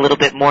want to talk a little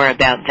bit more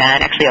about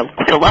that. Actually,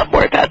 quite a lot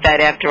more about that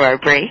after our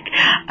break.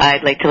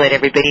 I'd like to let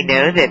everybody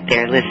know that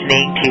they're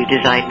listening to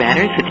Design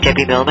Matters with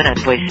Debbie Millman on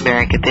Voice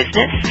America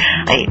Business.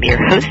 I am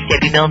your host,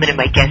 Debbie Millman, and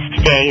my guest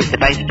today is the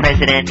Vice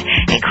President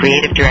and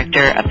Creative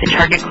Director of the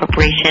Target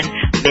Corporation,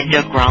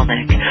 Minda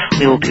Gralnek.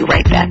 We will be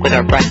right back with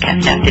our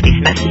broadcast after these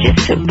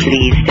messages, so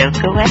please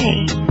don't go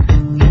away.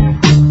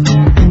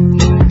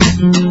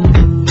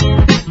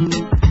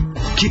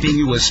 Keeping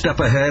you a step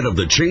ahead of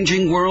the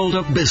changing world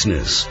of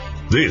business.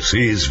 This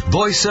is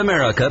Voice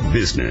America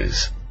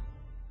Business.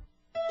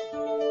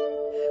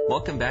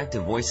 Welcome back to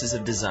Voices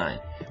of Design.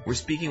 We're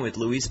speaking with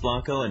Luis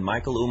Blanco and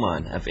Michael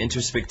Uman of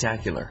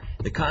Interspectacular,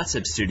 the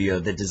concept studio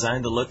that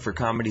designed the look for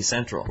Comedy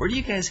Central. Where do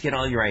you guys get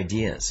all your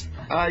ideas?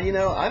 I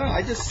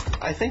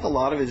think a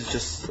lot of it is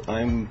just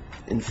I'm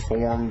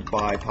informed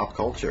by pop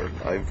culture.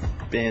 I've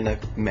been a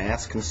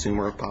mass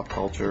consumer of pop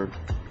culture.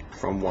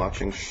 From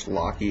watching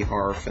schlocky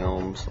horror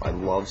films, I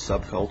love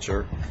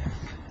subculture,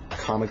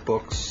 comic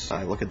books,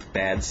 I look at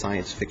bad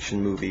science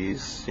fiction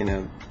movies,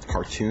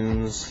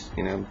 cartoons,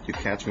 you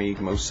catch me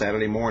most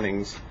Saturday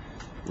mornings,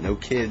 no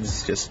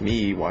kids, just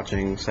me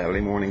watching Saturday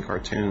morning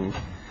cartoons.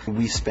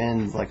 We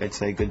spend, like I'd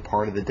say, a good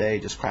part of the day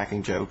just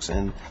cracking jokes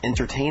and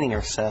entertaining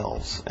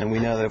ourselves, and we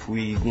know that if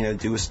we,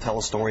 tell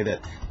a story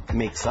that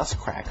makes us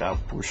crack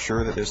up, we're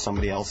sure that there's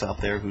somebody else out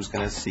there who's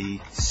going to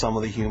see some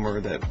of the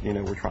humor that,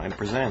 we're trying to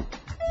present.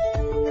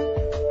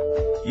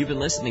 You've been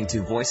listening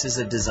to Voices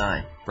of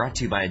Design, brought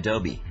to you by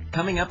Adobe.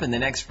 Coming up in the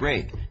next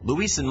break,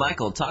 Luis and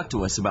Michael talk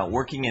to us about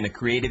working in a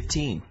creative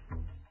team.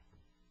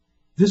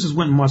 This is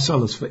Wynton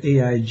Marsalis for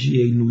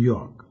AIGA New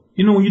York.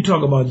 When you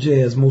talk about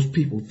jazz, most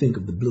people think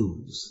of the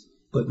blues.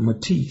 but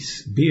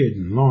Matisse,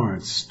 Bearden,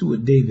 Lawrence,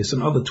 Stuart Davis,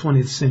 and other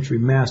 20th century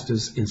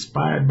masters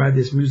inspired by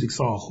this music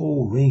saw a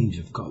whole range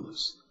of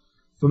colors.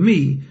 For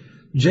me,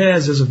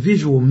 jazz is a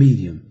visual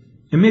medium,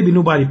 and maybe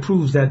nobody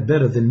proves that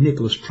better than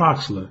Nicholas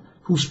Troxler,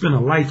 who spent a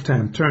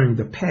lifetime turning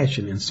the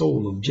passion and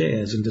soul of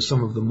jazz into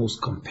some of the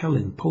most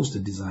compelling poster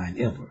design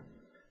ever.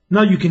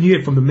 Now you can hear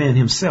it from the man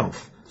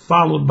himself,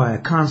 followed by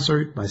a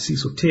concert by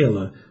Cecil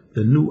Taylor,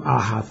 the new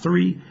AHA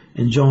 3,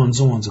 and John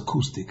Zorn's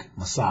acoustic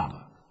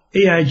Masada.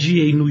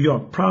 AIGA New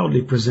York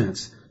proudly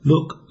presents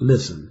Look,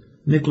 Listen,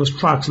 Nicholas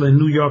Troxler in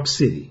New York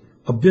City,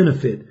 a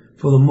benefit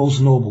for the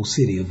most noble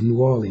city of New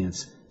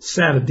Orleans,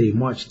 Saturday,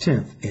 March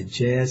 10th at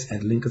Jazz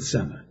at Lincoln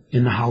Center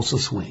in the House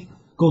of Swing.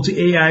 Go to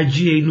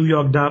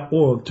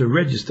AIGANewYork.org to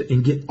register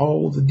and get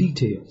all the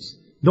details.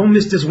 Don't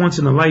miss this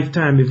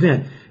once-in-a-lifetime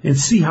event and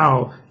see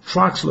how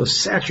Troxler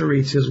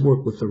saturates his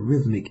work with the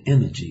rhythmic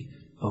energy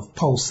of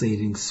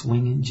pulsating,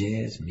 swinging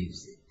jazz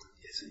music.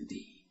 Yes,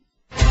 indeed.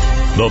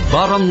 The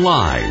bottom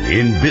line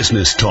in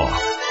business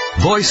talk.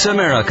 Voice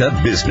America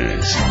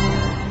Business.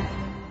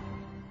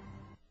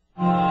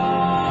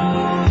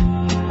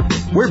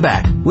 We're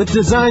back with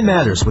Design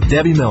Matters with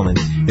Debbie Millman.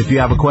 If you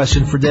have a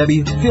question for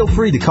Debbie, feel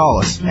free to call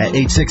us at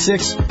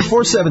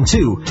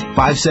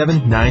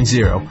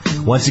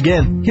 866-472-5790. Once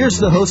again, here's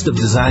the host of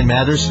Design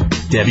Matters,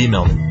 Debbie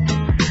Millman.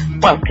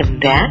 Welcome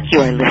back.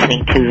 You are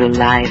listening to the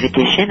live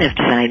edition of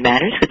Design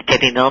Matters with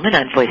Debbie Millman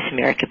on Voice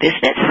America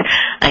Business.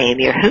 I am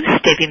your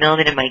host, Debbie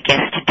Millman, and my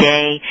guest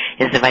today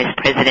is the Vice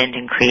President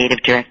and Creative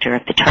Director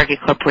of the Target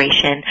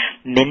Corporation,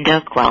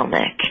 Minda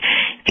Gralnek.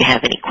 If you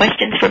have any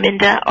questions for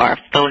Minda, our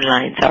phone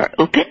lines are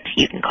open.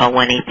 You can call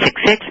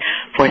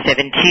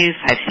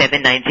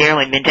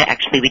 1-866-472-5790. And Minda,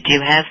 actually, we do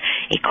have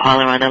a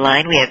caller on the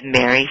line. We have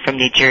Mary from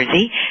New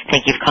Jersey.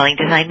 Thank you for calling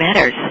Design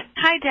Matters.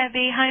 Hi,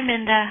 Debbie. Hi,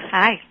 Minda.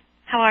 Hi.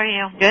 How are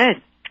you?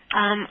 Good.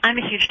 I'm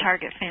a huge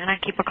Target fan. I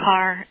keep a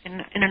car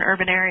in an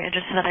urban area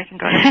just so that I can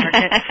go to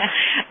Target.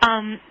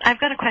 I've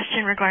got a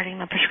question regarding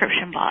the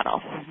prescription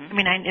bottle. Mm-hmm. I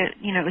mean,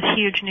 it was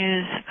huge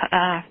news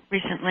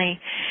recently,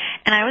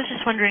 and I was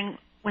just wondering,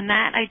 when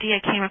that idea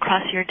came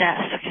across your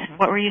desk,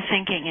 what were you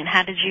thinking, and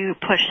how did you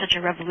push such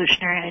a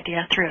revolutionary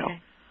idea through?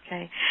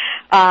 Okay.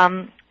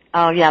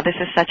 This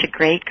is such a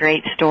great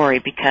story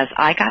because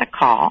I got a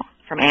call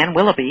from Ann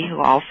Willoughby, who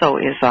also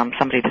is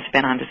somebody that's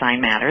been on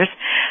Design Matters,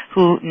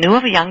 who knew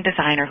of a young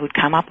designer who'd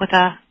come up with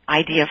an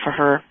idea for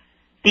her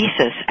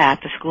thesis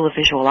at the School of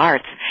Visual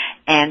Arts.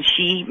 And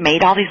she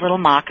made all these little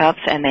mock-ups,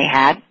 and they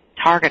had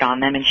Target on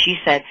them, and she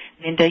said,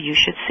 Minda, you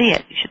should see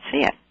it. You should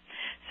see it.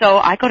 So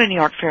I go to New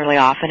York fairly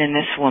often, and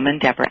this woman,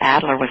 Deborah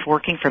Adler, was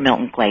working for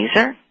Milton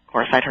Glaser. Of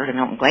course, I'd heard of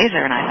Milton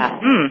Glaser, and I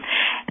thought, a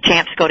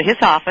chance to go to his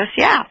office.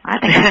 Yeah, I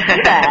think I can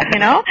do that, you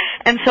know?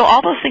 And so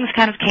all those things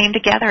kind of came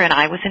together, and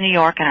I was in New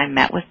York, and I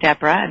met with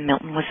Deborah, and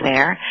Milton was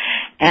there.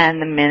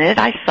 And the minute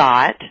I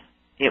saw it,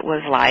 it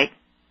was like,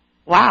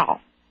 wow,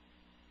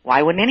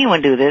 why wouldn't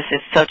anyone do this?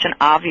 It's such an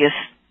obvious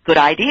good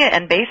idea.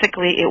 And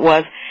basically it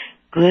was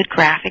good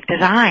graphic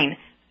design.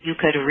 You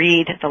could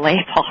read the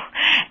label.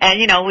 And,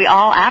 you know, we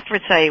all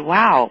afterwards say,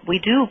 wow, we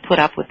do put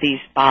up with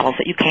these bottles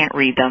that you can't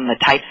read them, the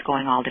type's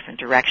going all different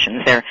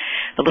directions. The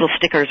little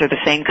stickers are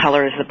the same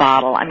color as the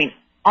bottle. I mean,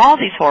 all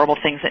these horrible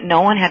things that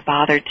no one had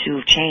bothered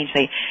to change.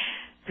 The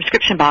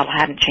prescription bottle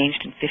hadn't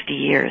changed in 50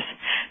 years.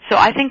 So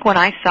I think when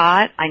I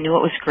saw it, I knew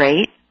it was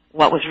great.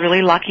 What was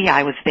really lucky,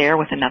 I was there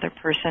with another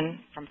person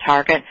from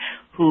Target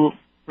who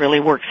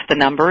really works the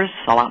numbers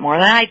a lot more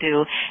than I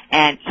do,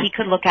 and he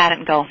could look at it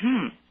and go,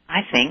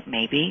 I think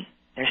maybe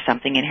there's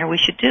something in here we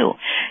should do.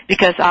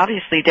 Because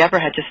obviously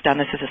Deborah had just done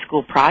this as a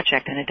school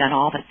project and had done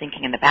all the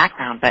thinking in the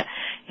background, but,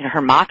 you know,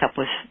 her mock-up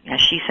was, as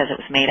she says, it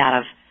was made out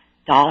of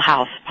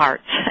dollhouse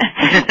parts.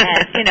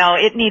 And, you know,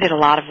 it needed a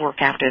lot of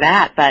work after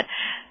that, but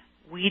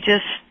we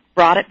just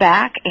brought it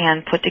back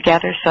and put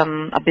together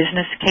a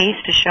business case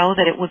to show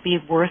that it would be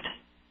worth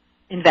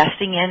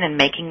investing in and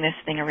making this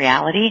thing a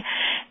reality.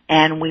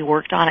 And we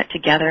worked on it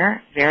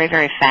together very,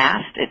 very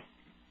fast.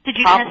 Did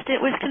you test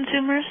it with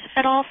consumers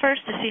at all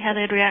first to see how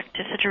they'd react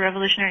to such a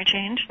revolutionary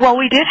change? Well,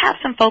 we did have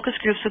some focus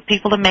groups with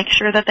people to make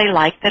sure that they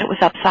liked that it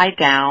was upside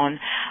down.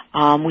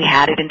 We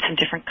had it in some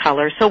different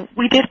colors. So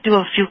we did do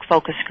a few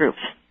focus groups.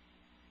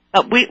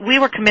 But we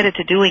were committed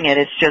to doing it.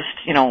 It's just,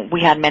 you know,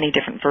 we had many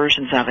different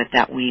versions of it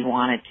that we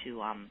wanted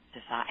to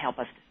help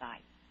us decide.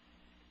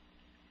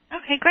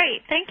 Okay,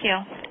 great. Thank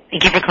you.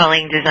 Thank you for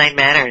calling Design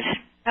Matters.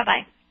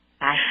 Bye-bye.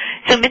 Bye.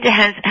 So, Minda,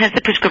 has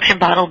the prescription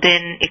bottle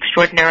been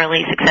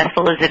extraordinarily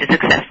successful? Is it as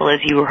successful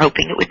as you were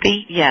hoping it would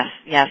be? Yes.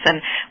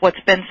 And what's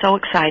been so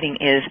exciting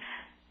is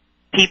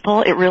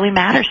people, it really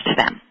matters to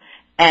them.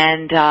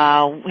 And,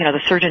 you know,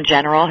 the Surgeon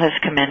General has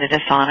commended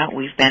us on it.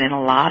 We've been in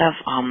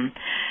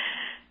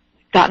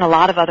gotten a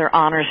lot of other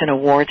honors and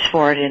awards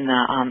for it in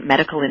the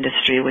medical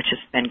industry, which has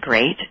been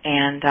great.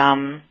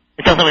 And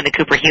it's also in the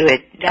Cooper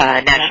Hewitt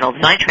National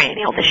Design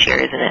Triennial this year,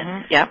 isn't it?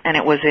 Mm-hmm. Yep, and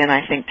it was in,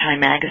 I think, Time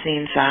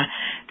Magazine's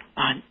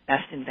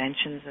Best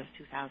Inventions of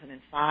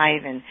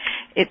 2005, and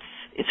it's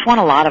won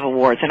a lot of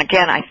awards. And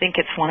again, I think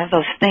it's one of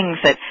those things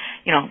that,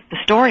 you know, the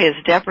story is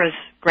Deborah's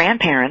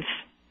grandparents,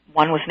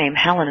 one was named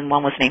Helen and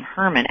one was named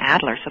Herman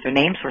Adler, so their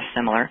names were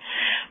similar.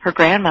 Her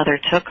grandmother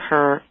took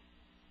her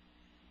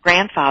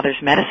grandfather's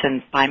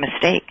medicine by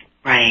mistake.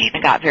 Right.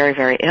 And got very,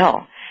 very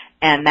ill.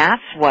 And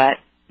that's what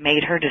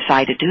made her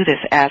decide to do this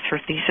as her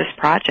thesis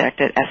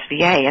project at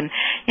SVA. And,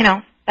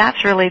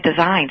 that's really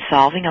design,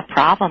 solving a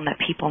problem that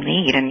people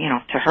need. And,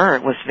 to her,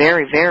 it was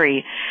very,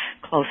 very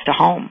close to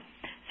home.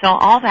 So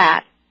all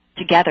that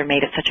together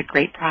made it such a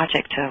great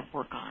project to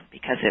work on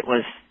because it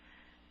was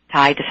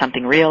tied to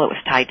something real. It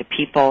was tied to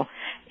people.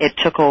 It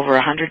took over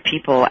 100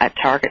 people at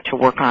Target to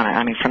work on it.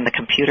 I mean, from the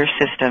computer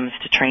systems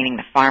to training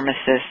the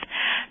pharmacists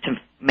to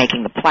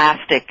making the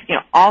plastic,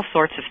 all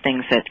sorts of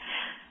things that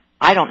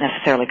I don't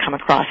necessarily come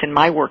across in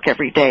my work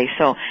every day.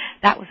 So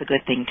that was a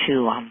good thing,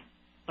 too,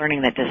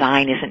 learning that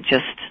design isn't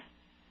just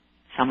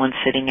someone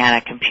sitting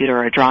at a computer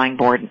or a drawing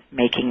board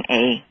making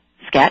a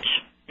sketch.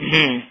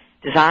 Mm-hmm.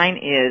 Design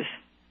is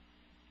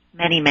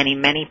many, many,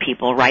 many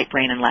people, right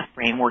brain and left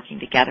brain, working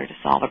together to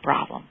solve a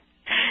problem.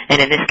 And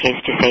in this case,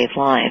 to save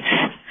lives.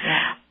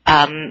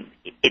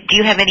 Do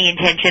you have any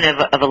intention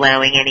of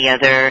allowing any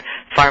other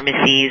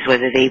pharmacies,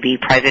 whether they be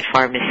private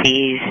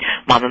pharmacies,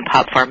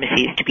 mom-and-pop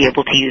pharmacies, to be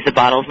able to use the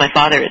bottles? My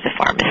father is a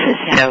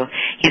pharmacist, so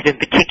he's been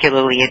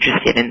particularly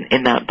interested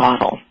in that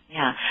bottle.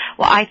 Yeah.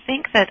 Well, I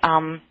think that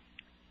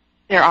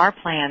there are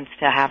plans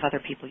to have other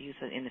people use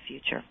it in the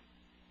future.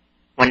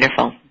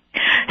 Wonderful.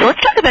 So let's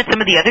talk about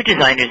some of the other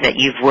designers that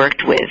you've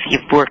worked with.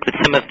 You've worked with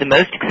some of the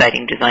most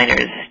exciting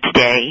designers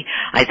today,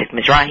 Isaac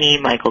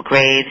Mizrahi, Michael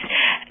Graves.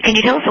 Can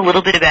you tell us a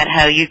little bit about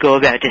how you go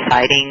about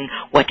deciding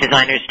what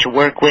designers to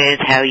work with,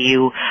 how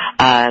you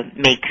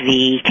make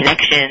the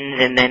connections,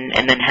 and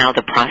then how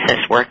the process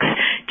works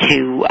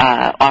to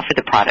offer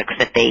the products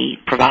that they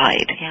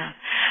provide? Yeah.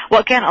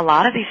 Well, again, a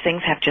lot of these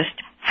things have just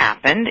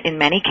happened. In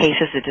many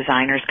cases, the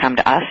designers come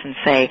to us and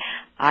say,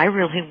 I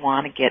really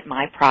want to get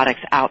my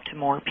products out to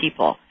more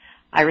people.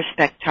 I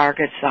respect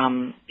Target's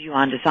view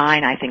on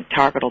design. I think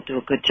Target will do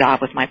a good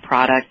job with my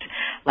product.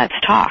 Let's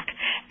talk.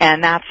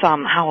 And that's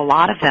how a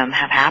lot of them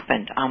have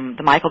happened.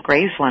 The Michael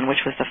Graves one, which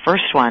was the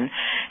first one,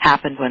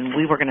 happened when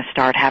we were going to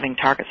start having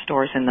Target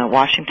stores in the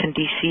Washington,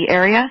 D.C.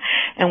 area.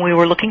 And we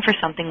were looking for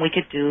something we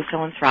could do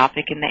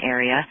philanthropic in the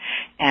area.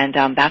 And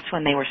that's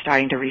when they were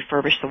starting to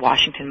refurbish the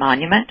Washington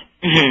Monument.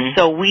 Mm-hmm.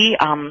 So we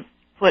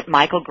put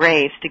Michael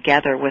Graves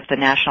together with the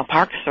National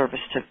Park Service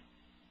to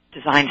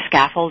design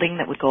scaffolding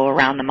that would go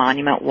around the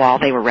monument while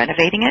they were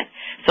renovating it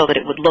so that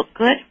it would look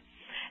good.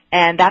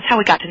 And that's how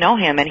we got to know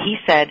him. And he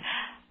said,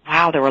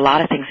 wow, there were a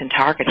lot of things in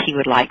Target he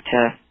would like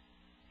to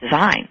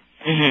design.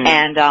 Mm-hmm.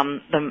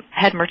 And the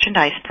head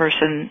merchandise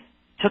person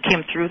took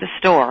him through the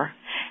store,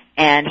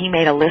 and he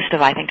made a list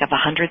of, I think, of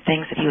 100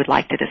 things that he would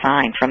like to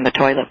design, from the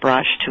toilet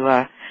brush to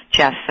a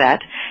chess set.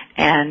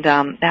 And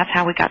that's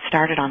how we got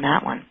started on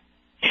that one.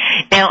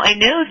 Now, I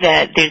know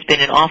that there's been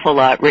an awful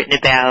lot written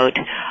about,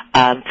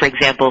 for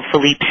example,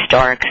 Philippe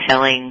Starck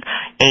selling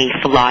a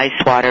fly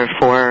swatter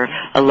for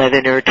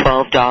 $11 or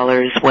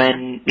 $12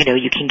 when,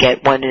 you can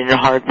get one in a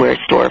hardware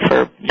store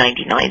for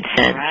 99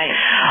 cents.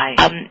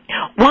 Right.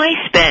 Why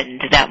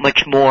spend that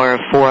much more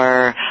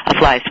for a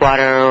fly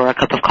swatter or a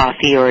cup of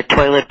coffee or a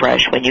toilet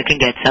brush when you can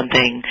get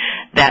something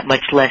that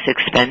much less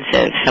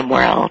expensive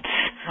somewhere else?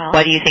 Well,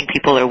 why do you think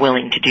people are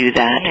willing to do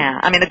that? Yeah,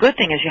 I mean, the good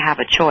thing is you have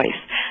a choice.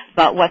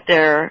 But why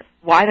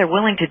they're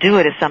willing to do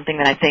it is something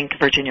that I think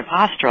Virginia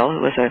Postrel,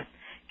 who was a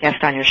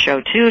guest on your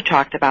show too,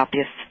 talked about,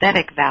 the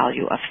aesthetic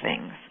value of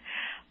things.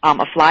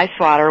 A fly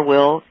swatter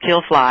will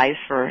kill flies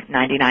for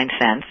 99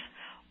 cents,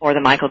 or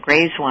the Michael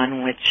Graves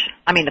one,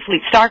 the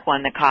Philippe Starck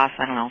one that costs,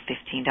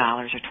 $15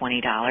 or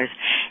 $20.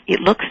 It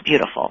looks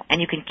beautiful,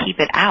 and you can keep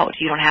it out.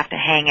 You don't have to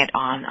hang it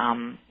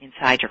on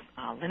inside your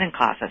linen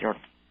closet or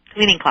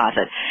cleaning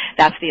closet.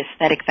 That's the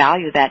aesthetic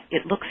value, that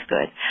it looks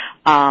good.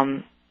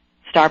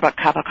 Starbucks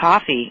cup of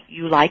coffee,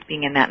 you like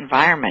being in that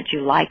environment. You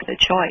like the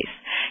choice.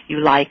 You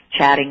like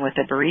chatting with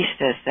the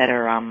baristas that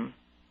are,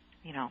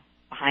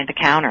 behind the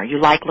counter. You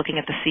like looking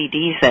at the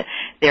CDs that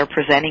they're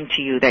presenting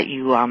to you that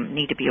you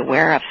need to be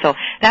aware of. So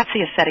that's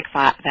the aesthetic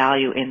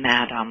value in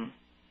that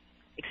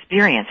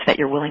experience that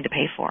you're willing to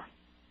pay for.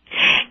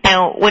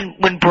 Now,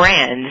 when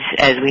brands,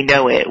 as we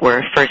know it,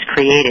 were first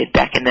created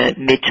back in the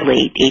mid to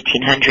late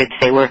 1800s,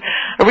 they were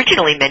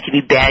originally meant to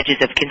be badges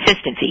of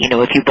consistency.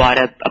 If you bought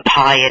a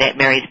pie at Aunt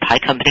Mary's Pie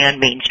Company on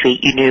Main Street,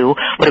 you knew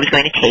what it was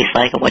going to taste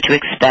like and what to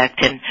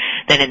expect. And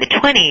then in the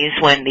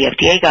 20s, when the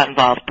FDA got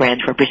involved,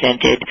 brands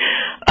represented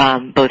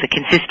both a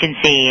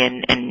consistency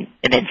and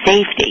then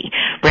safety.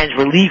 Brands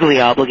were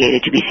legally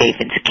obligated to be safe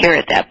and secure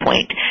at that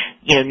point.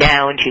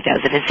 Now in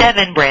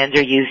 2007, brands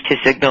are used to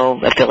signal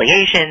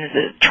affiliations,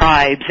 the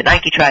tribes, the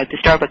Nike tribe, the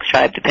Starbucks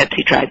tribe, the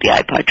Pepsi tribe, the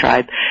iPod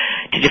tribe,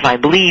 to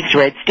define beliefs,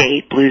 red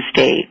state, blue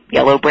state,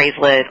 yellow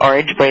bracelet,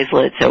 orange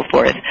bracelet, so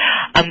forth.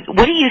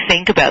 What do you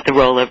think about the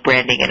role of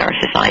branding in our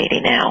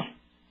society now?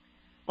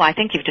 Well, I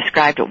think you've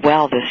described it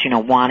well, this,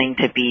 wanting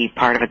to be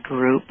part of a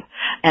group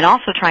and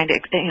also trying to,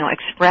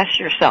 express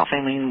yourself.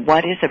 I mean,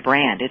 what is a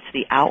brand? It's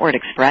the outward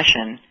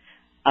expression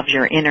of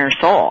your inner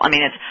soul. I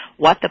mean, it's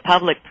what the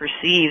public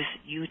perceives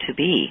you to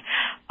be.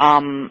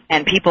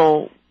 And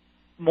people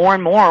more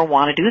and more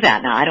want to do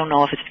that now. I don't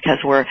know if it's because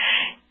we're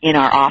in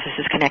our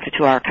offices connected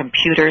to our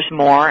computers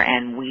more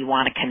and we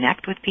want to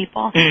connect with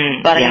people.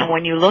 But I mean,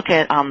 when you look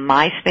at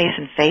MySpace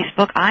and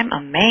Facebook, I'm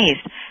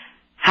amazed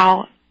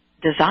how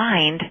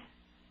designed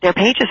their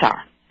pages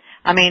are.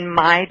 I mean,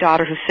 my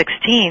daughter who's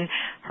 16,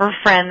 her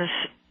friends'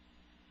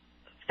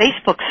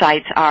 Facebook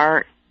sites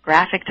are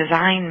graphic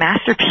design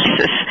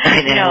masterpieces.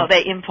 You know,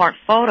 they import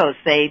photos,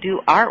 they do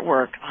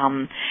artwork,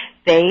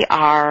 they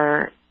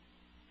are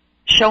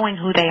showing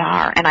who they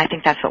are, and I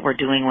think that's what we're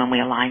doing when we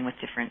align with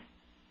different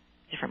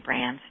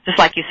brands. Just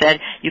like you said,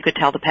 you could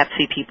tell the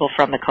Pepsi people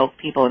from the Coke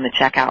people in the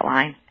checkout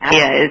line.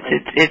 Absolutely.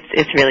 Yeah,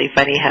 it's really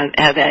funny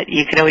how that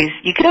you can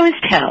always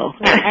tell.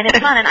 Yeah, and it's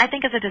fun. And I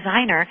think as a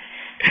designer,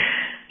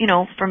 you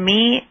know, for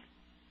me,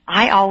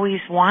 I always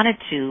wanted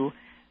to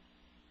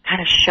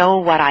kind of show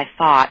what I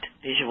thought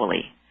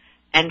visually.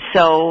 And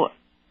so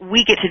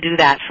we get to do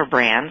that for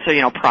brands, or,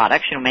 you know,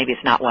 products. You know, maybe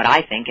it's not what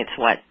I think, it's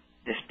what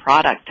this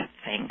product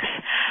thinks.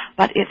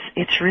 But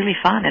it's really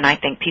fun, and I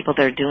think people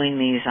that are doing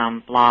these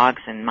blogs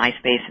and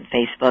MySpace and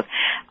Facebook,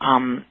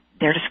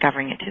 they're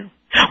discovering it too.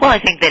 Well, I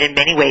think that in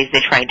many ways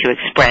they're trying to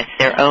express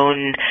their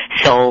own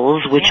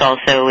souls, which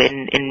also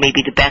in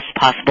maybe the best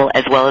possible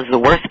as well as the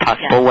worst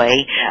possible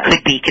way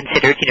could be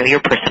considered, you know,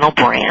 your personal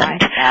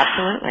brand. Right.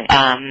 Absolutely.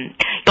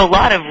 A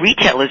lot of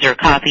retailers are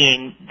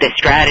copying the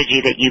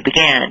strategy that you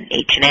began,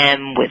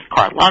 H&M with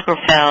Karl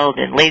Lagerfeld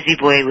and Lazy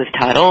Boy with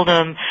Todd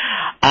Oldham.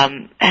 How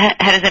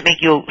does that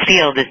make you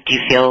feel? Do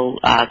you feel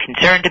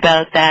concerned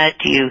about that?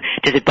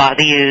 Does it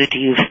bother you?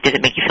 Does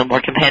it make you feel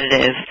more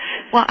competitive?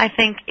 Well, I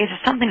think if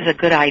something's a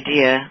good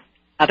idea,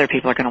 other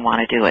people are going to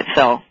want to do it.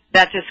 So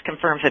that just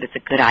confirms that it's a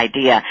good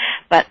idea.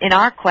 But in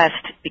our quest,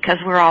 because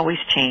we're always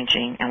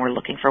changing and we're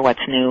looking for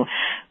what's new,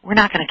 we're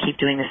not going to keep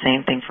doing the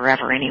same thing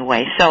forever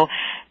anyway. So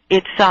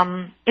it's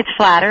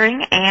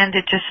flattering, and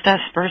it just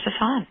spurs us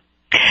on.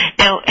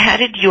 Now, how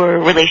did your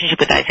relationship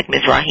with Isaac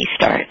Mizrahi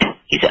start?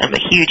 I'm a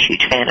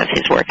huge fan of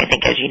his work, I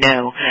think, as you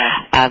know.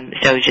 Yeah.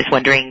 So I was just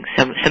wondering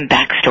some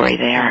backstory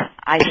there,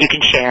 if you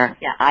can share.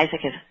 Yeah, Isaac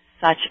is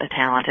such a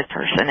talented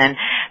person, and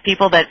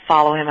people that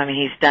follow him, I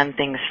mean, he's done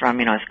things from,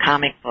 you know, his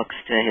comic books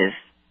to his,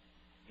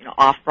 you know,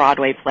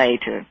 off-Broadway play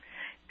to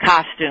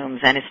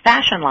costumes, and his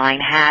fashion line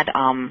had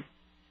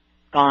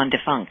gone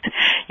defunct,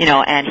 you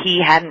know, and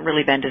he hadn't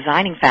really been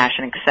designing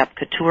fashion except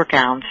couture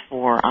gowns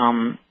for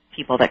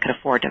people that could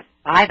afford to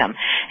buy them.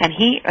 And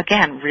he,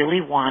 again, really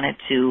wanted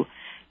to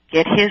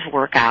get his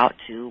work out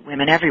to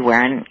women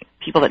everywhere, and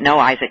people that know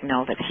Isaac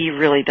know that he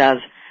really does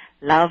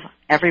love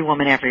every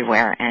woman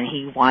everywhere, and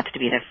he wants to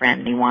be their friend,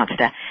 and he wants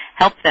to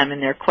help them in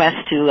their quest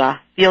to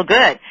feel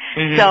good.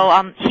 Mm-hmm.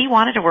 So he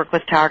wanted to work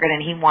with Target,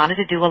 and he wanted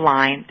to do a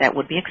line that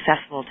would be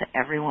accessible to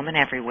every woman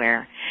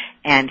everywhere.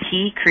 And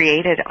he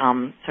created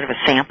sort of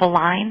a sample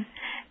line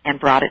and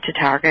brought it to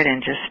Target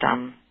and just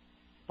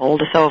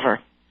bowled us over.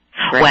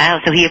 Great. Wow,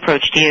 so he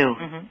approached you.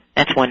 Mm-hmm.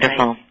 That's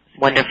wonderful. Right.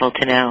 Wonderful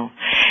to know.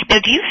 Now,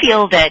 do you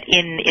feel that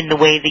in the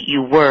way that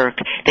you work,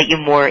 that you're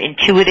more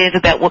intuitive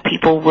about what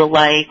people will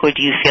like, or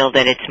do you feel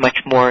that it's much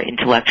more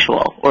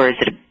intellectual, or is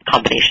it a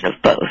combination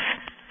of both?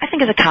 I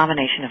think it's a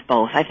combination of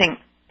both. I think,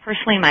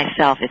 personally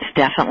myself, it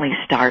definitely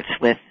starts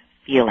with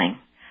feeling.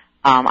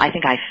 I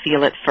think I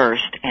feel it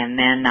first and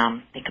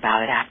then think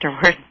about it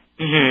afterward.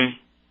 Mm-hmm.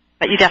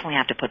 But you definitely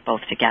have to put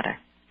both together.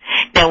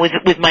 Now,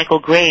 with Michael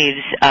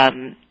Graves,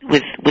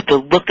 with the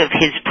look of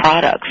his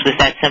products, was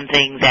that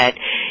something that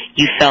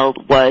you felt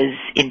was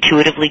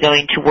intuitively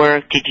going to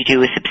work? Did you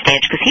do a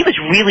substantial? Because he was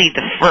really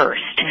the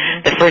first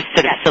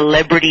sort of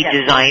celebrity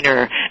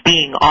designer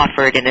being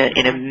offered in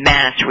a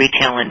mass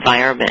retail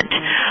environment.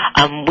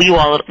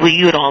 Were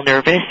you at all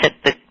nervous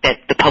that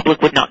the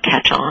public would not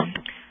catch on?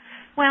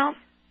 Well,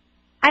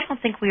 I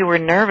don't think we were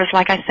nervous.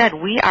 Like I said,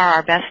 we are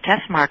our best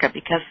test market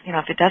because, you know,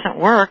 if it doesn't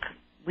work,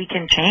 we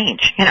can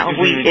change. You know,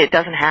 it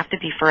doesn't have to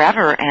be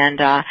forever. And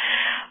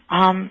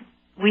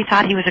we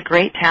thought he was a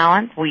great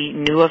talent. We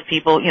knew of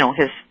people, you know,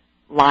 his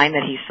line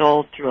that he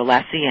sold through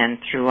Alessi and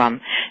through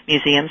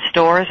museum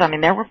stores. I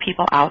mean, there were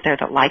people out there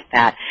that liked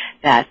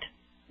that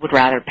would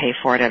rather pay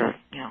for it at a,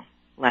 you know,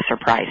 lesser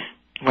price.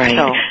 Right.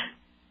 So,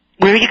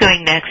 where are you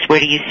going next? Where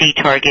do you see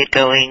Target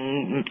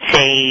going, say,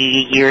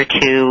 a year or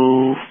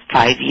 2,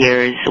 5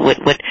 years?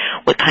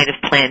 What kind of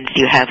plans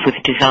do you have with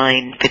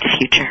design for the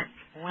future?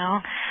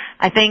 Well,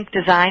 I think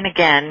design,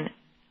 again,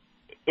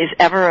 is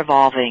ever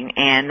evolving,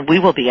 and we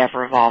will be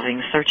ever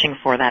evolving, searching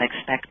for that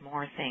expect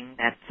more thing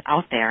that's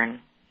out there, and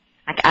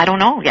I don't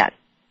know yet.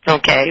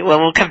 Okay, well,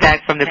 we'll come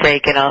back from the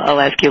break, and I'll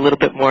ask you a little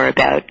bit more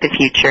about the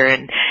future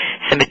and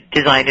some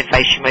design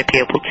advice you might be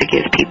able to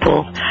give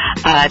people.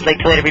 I'd like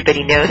to let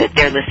everybody know that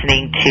they're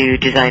listening to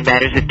Design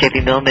Matters with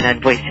Debbie Millman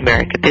on Voice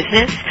America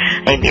Business.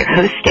 I'm your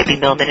host, Debbie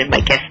Millman, and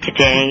my guest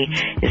today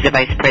is the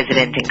Vice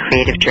President and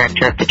Creative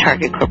Director of the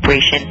Target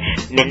Corporation,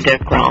 Minda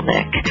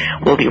Gralnek.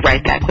 We'll be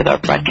right back with our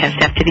broadcast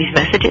after these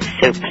messages,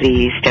 so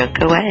please don't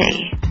go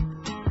away.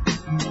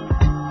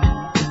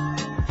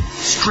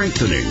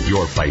 strengthening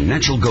your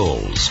financial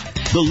goals.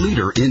 The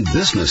leader in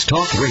business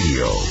talk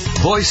radio,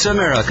 Voice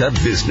America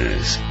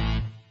Business.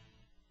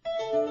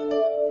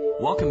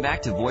 Welcome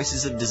back to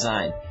Voices of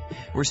Design.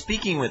 We're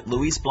speaking with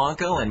Luis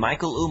Blanco and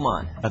Michael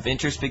Uman of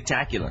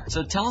Interspectacular.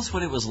 So tell us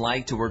what it was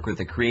like to work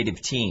with a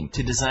creative team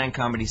to design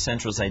Comedy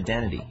Central's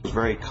identity. It was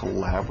very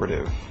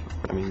collaborative.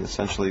 I mean,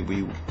 essentially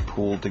we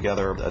pooled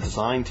together a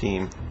design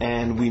team,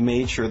 and we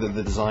made sure that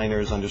the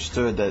designers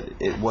understood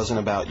that it wasn't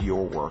about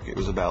your work, it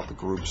was about the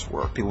group's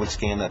work. People would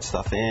scan that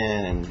stuff in,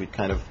 and we'd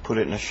kind of put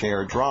it in a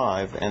shared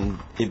drive, and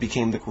it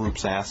became the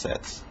group's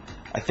assets.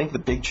 I think the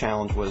big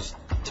challenge was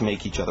to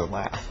make each other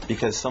laugh,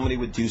 because somebody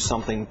would do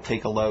something,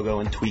 take a logo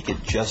and tweak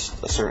it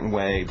just a certain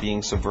way,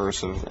 being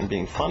subversive and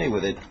being funny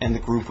with it, and the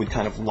group would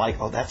kind of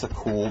like, oh, that's a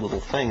cool little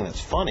thing, that's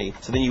funny.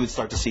 So then you would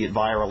start to see it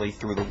virally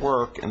through the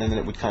work, and then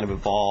it would kind of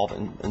evolve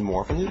and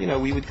morph. And, you know,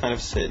 we would kind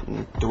of sit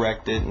and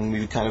direct it, and we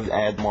would kind of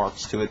add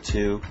marks to it,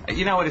 too.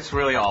 You know what, it's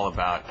really all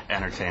about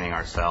entertaining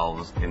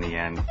ourselves in the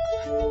end.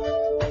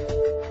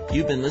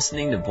 You've been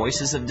listening to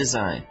Voices of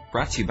Design,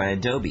 brought to you by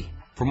Adobe.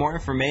 For more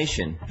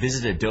information,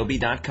 visit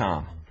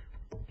adobe.com.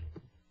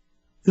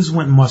 This is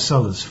Wynton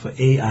Marcellus for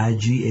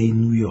AIGA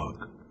New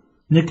York.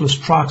 Nicholas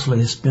Troxler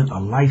has spent a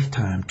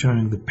lifetime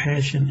turning the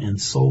passion and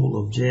soul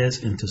of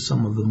jazz into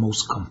some of the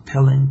most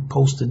compelling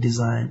poster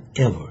design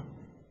ever.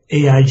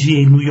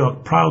 AIGA New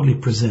York proudly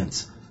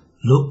presents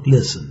Look,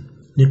 Listen,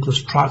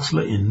 Nicholas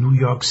Troxler in New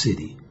York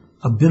City,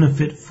 a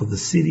benefit for the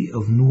city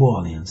of New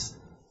Orleans,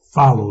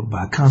 followed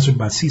by a concert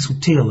by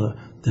Cecil Taylor,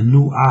 the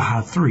new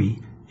AHA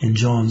 3, and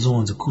John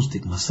Zorn's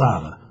acoustic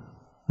Masada.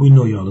 We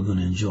know y'all are going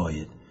to enjoy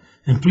it.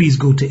 And please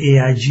go to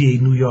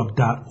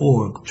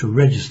AIGANewYork.org to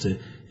register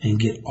and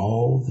get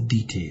all the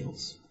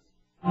details.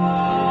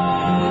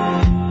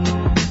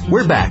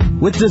 We're back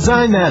with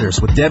Design Matters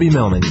with Debbie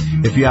Millman.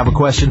 If you have a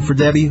question for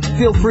Debbie,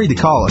 feel free to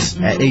call us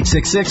at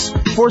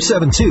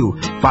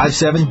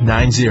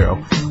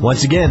 866-472-5790.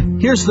 Once again,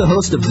 here's the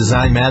host of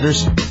Design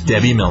Matters,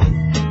 Debbie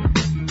Millman.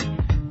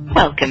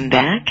 Welcome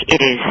back.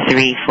 It is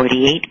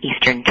 3:48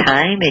 Eastern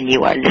Time, and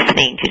you are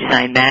listening to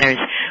Design Matters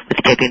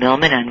with Debbie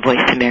Millman on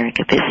Voice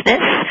America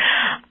Business.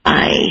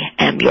 I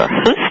am your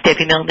host,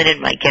 Debbie Millman, and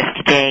my guest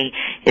today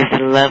is the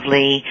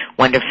lovely,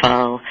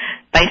 wonderful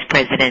Vice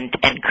President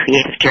and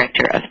Creative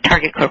Director of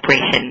Target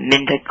Corporation,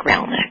 Minda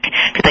Gralnek.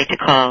 If you'd like to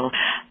call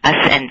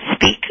us and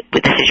speak,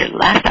 this is your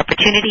last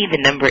opportunity. The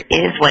number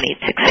is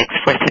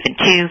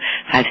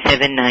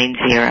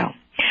 1-866-472-5790.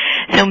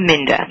 So,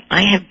 Minda,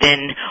 I have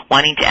been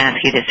wanting to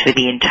ask you this for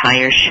the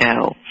entire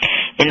show.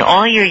 In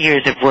all your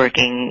years of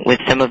working with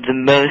some of the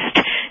most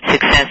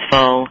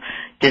successful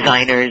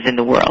designers in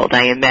the world,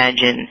 I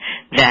imagine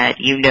that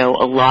you know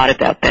a lot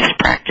about best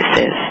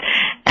practices.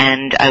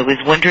 And I was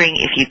wondering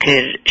if you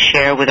could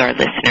share with our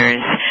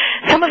listeners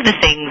some of the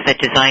things that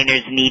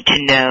designers need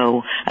to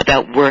know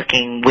about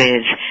working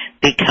with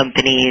big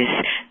companies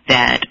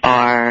that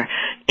are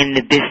in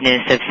the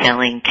business of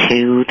selling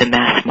to the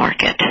mass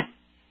market.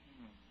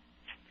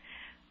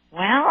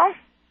 Well,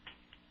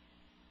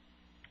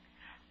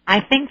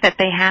 I think that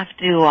they have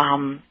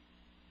to,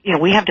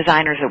 we have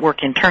designers that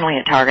work internally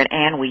at Target,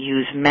 and we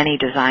use many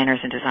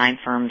designers and design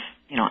firms,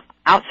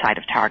 outside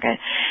of Target.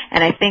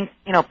 And I think,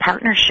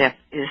 partnership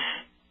is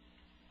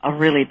a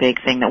really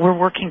big thing, that we're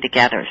working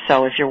together.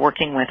 So if you're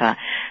working with a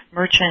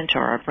merchant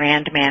or a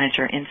brand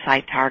manager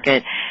inside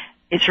Target,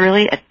 it's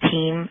really a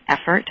team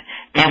effort.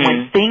 And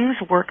when things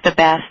work the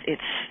best,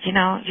 it's,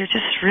 you're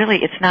just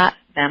really, it's not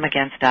them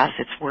against us,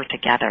 it's we're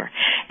together.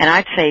 And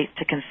I'd say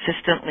to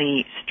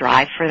consistently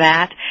strive for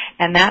that.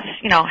 And that's,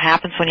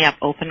 happens when you have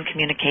open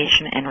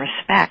communication and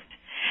respect.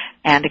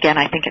 And again,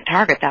 I think at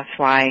Target, that's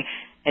why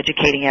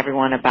educating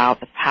everyone about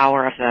the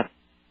power of the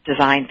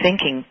design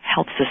thinking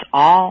helps us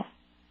all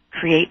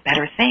create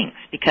better things,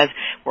 because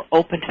we're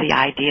open to the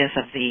ideas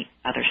of the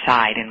other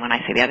side. And when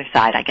I say the other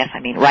side, I guess I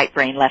mean right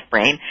brain, left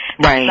brain.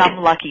 Right. Some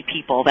lucky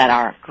people that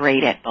are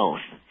great at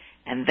both,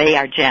 and they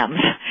are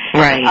gems.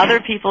 Right. Other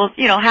people,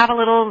 have a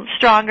little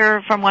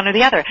stronger from one or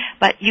the other.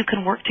 But you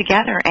can work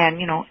together, and,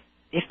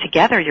 if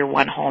together you're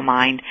one whole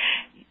mind,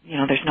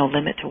 there's no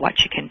limit to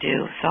what you can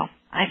do. So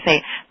I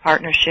say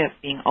partnership,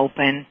 being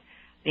open,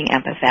 being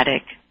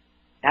empathetic,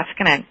 that's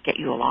going to get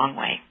you a long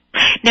way.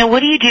 Now,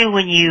 what do you do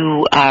when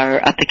you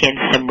are up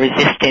against some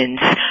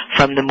resistance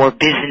from the more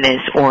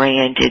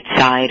business-oriented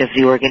side of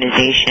the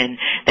organization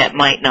that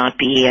might not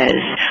be as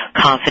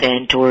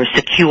confident or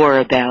secure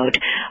about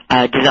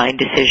a design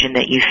decision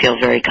that you feel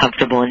very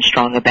comfortable and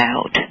strong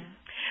about?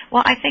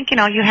 Well, I think,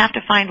 you have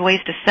to find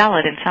ways to sell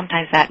it, and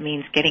sometimes that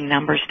means getting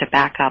numbers to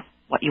back up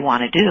what you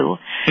want to do.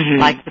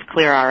 Like with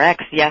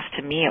ClearRx, yes,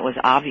 to me it was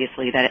obvious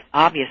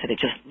that it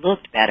just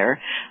looked better.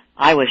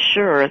 I was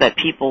sure that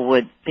people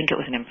would think it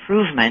was an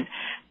improvement,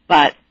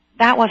 but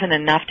that wasn't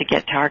enough to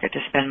get Target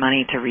to spend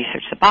money to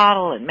research the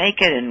bottle and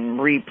make it and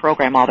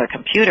reprogram all their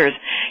computers.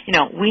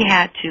 We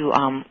had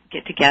to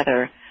get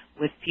together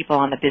with people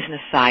on the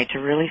business side to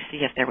really see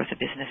if there was a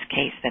business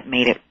case that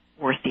made it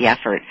worth the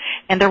effort.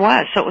 And there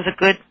was. So it was a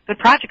good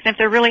project. And if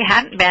there really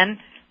hadn't been,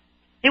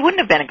 it wouldn't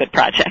have been a good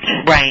project.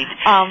 Right.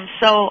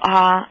 So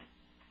I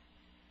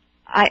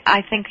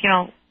think,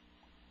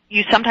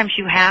 sometimes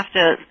you have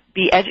to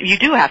you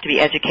do have to be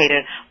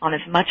educated on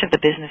as much of the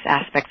business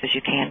aspects as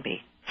you can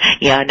be.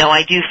 Yeah, no,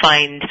 I do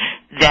find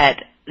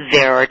that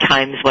there are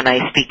times when I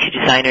speak to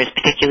designers,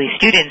 particularly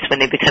students, when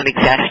they become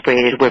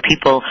exasperated, where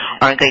people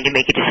aren't going to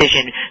make a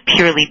decision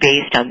purely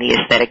based on the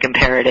aesthetic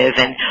imperative.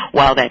 And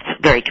while that's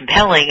very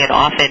compelling and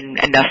often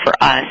enough for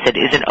us, it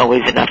isn't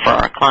always enough for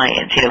our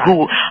clients.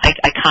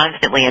 I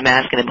constantly am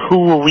asking them,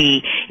 who are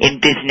we in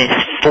business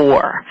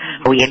for?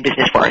 Are we in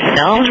business for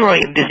ourselves, or are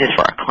we in business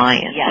for our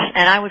clients? Yes,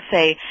 and I would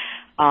say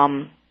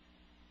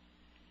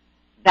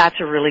that's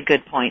a really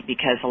good point,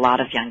 because a lot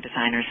of young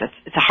designers,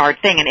 it's a hard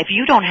thing. And if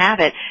you don't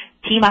have it,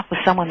 team up with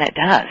someone that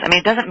does. I mean,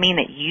 it doesn't mean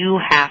that you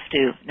have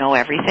to know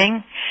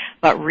everything,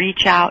 but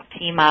reach out,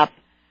 team up,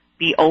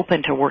 be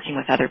open to working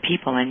with other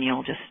people, and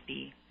you'll just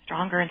be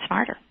stronger and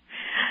smarter.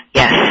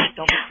 Yes.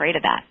 Don't be afraid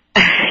of that.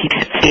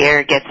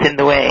 Fear gets in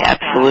the way,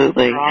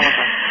 absolutely.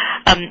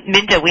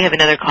 Minda, we have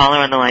another caller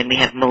on the line. We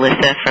have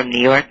Melissa from New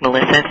York.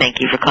 Melissa, thank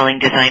you for calling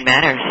Design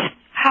Matters.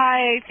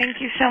 Hi, thank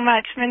you so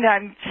much, Minda.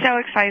 I'm so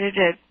excited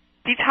to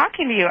be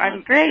talking to you.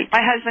 I'm great.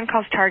 My husband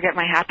calls Target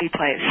my happy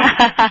place.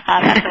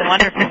 That's a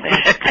wonderful thing.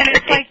 And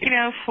it's like,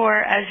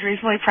 for as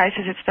reasonably priced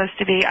as it's supposed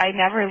to be, I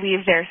never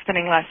leave there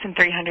spending less than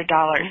 $300.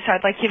 So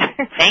I'd like you to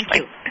thank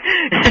you.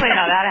 Explain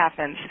how that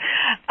happens.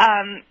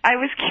 I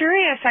was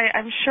curious.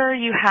 I'm sure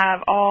you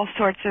have all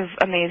sorts of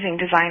amazing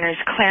designers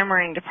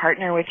clamoring to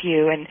partner with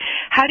you. And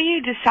how do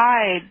you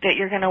decide that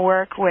you're going to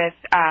work with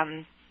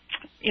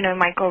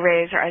Michael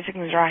Reyes or Isaac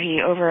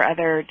Mizrahi over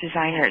other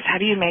designers? How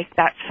do you make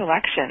that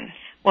selection?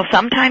 Well,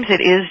 sometimes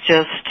it is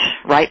just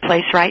right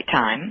place, right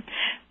time.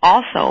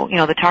 Also,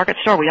 the Target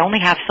store, we only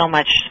have so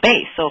much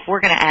space. So if we're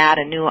going to add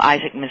a new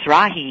Isaac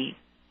Mizrahi,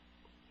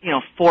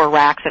 4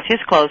 racks of his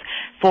clothes,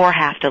 4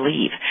 have to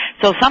leave.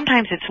 So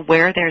sometimes it's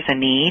where there's a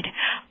need.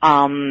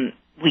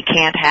 We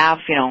can't have,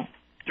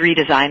 3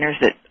 designers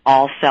that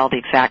all sell the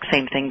exact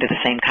same thing to the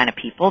same kind of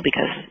people,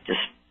 because it just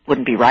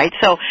wouldn't be right.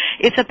 So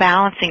it's a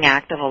balancing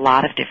act of a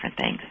lot of different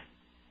things.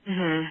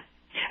 Mm-hmm.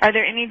 Are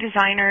there any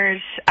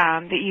designers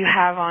that you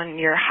have on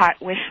your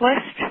hot wish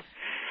list?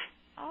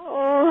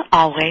 Oh,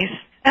 always.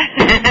 For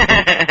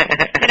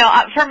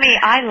me,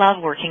 I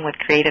love working with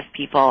creative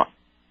people,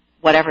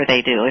 whatever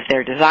they do. If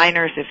they're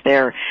designers, if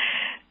they're,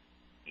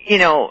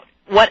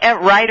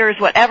 writers,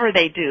 whatever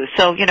they do.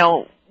 So,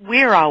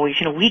 we're always,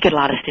 we get a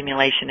lot of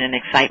stimulation and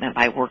excitement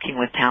by working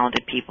with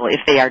talented people,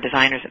 if they are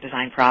designers that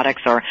design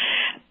products or,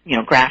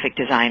 graphic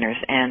designers.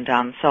 And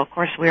so, of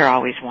course, we're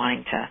always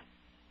wanting to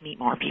meet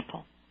more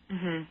people.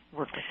 Mm-hmm.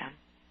 Work with them.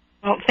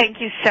 Well, thank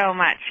you so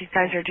much. You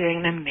guys are doing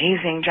an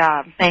amazing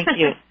job. Thank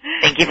you.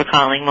 Thank you for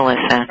calling,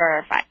 Melissa.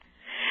 Perfect.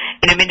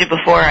 Minda,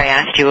 before I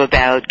asked you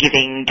about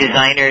giving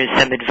designers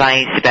some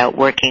advice about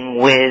working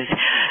with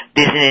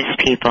business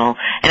people,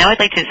 and I would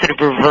like to sort of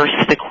reverse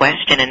the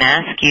question and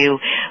ask you,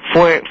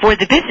 for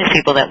the business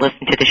people that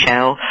listen to the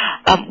show,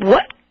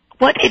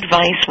 what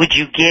advice would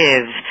you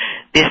give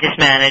business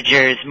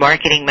managers,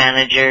 marketing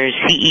managers,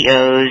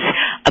 CEOs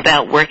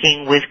about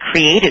working with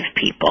creative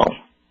people?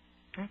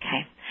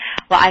 Okay.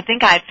 Well, I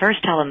think I'd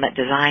first tell them that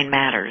design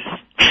matters.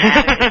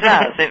 It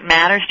does. It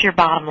matters to your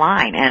bottom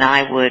line, and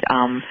I would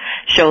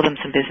show them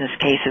some business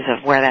cases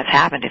of where that's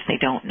happened if they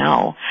don't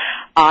know.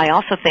 I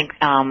also think,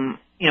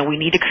 we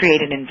need to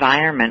create an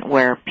environment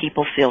where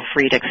people feel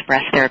free to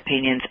express their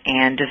opinions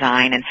and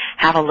design and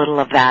have a little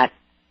of that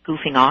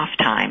goofing off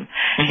time.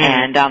 Mm-hmm.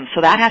 And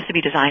so that has to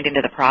be designed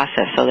into the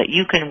process so that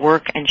you can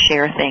work and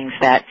share things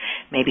that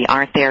maybe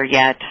aren't there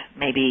yet,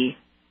 maybe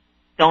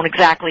don't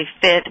exactly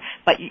fit,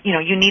 but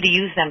you need to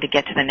use them to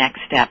get to the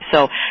next step.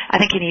 So I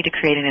think you need to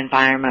create an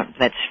environment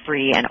that's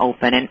free and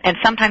open. And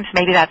sometimes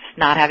maybe that's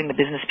not having the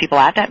business people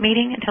at that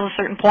meeting until a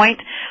certain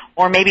point,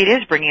 or maybe it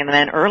is bringing them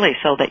in early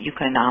so that you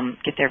can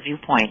get their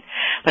viewpoint.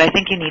 But I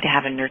think you need to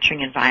have a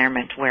nurturing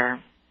environment where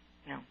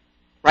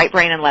right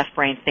brain and left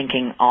brain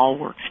thinking all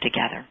works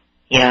together.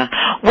 Yeah.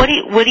 How do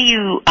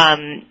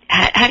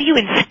you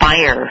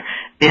inspire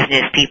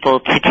business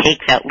people to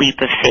take that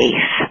leap of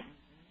faith?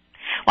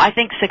 Well, I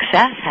think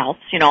success helps.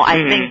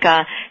 I think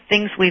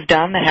things we've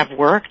done that have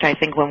worked, I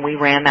think when we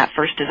ran that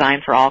first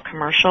Design for All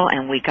commercial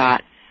and we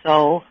got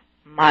so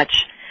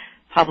much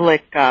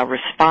public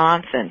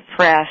response and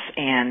press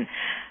and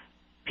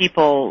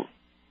people,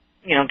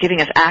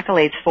 giving us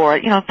accolades for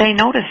it, they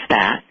noticed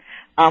that.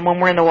 When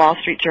we're in the Wall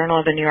Street Journal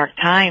or the New York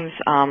Times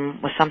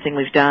with something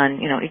we've done,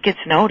 it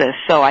gets noticed.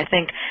 So I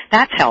think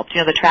that's helped.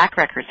 The track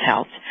record's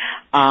helped.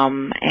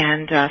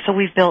 So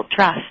we've built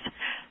trust.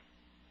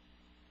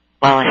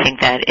 Well, I think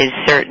that is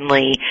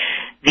certainly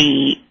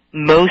the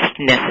most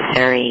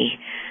necessary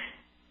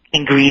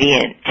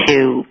ingredient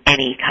to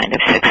any kind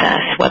of success,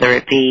 whether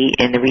it be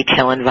in the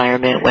retail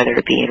environment, whether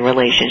it be in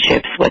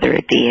relationships, whether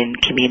it be in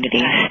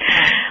communities.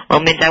 Well,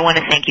 Minda, I want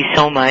to thank you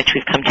so much.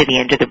 We've come to the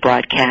end of the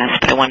broadcast,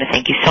 but I want to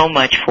thank you so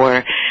much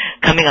for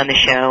coming on the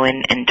show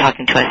and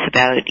talking to us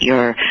about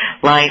your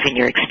life and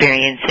your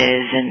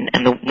experiences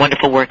and the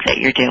wonderful work that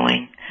you're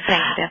doing.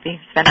 Thanks, Debbie.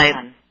 It's been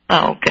fun.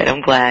 Oh, good.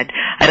 I'm glad.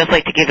 I'd also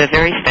like to give a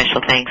very special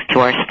thanks to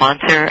our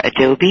sponsor,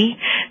 Adobe.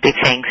 Big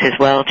thanks as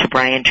well to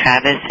Brian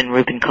Travis and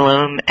Ruben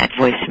Colomb at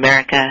Voice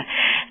America,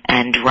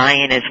 and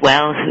Ryan as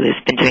well, who has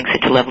been doing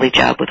such a lovely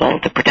job with all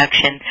of the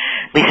production.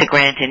 Lisa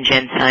Grant and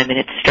Jen Simon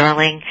at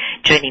Sterling.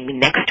 Joining me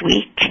next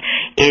week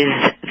is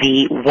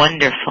the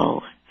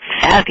wonderful,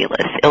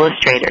 fabulous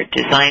illustrator,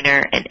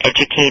 designer, and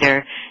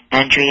educator,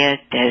 Andrea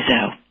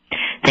Dezo.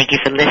 Thank you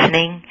for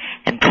listening,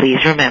 and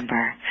please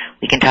remember,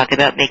 we can talk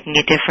about making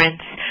a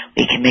difference,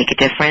 we can make a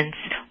difference,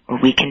 or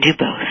we can do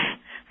both.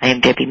 I am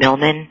Debbie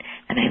Millman,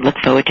 and I look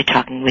forward to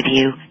talking with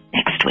you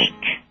next week.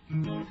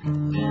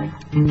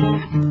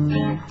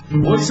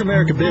 Voice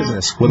America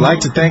Business would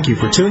like to thank you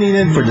for tuning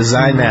in for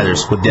Design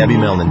Matters with Debbie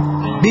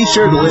Millman. Be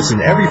sure to listen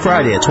every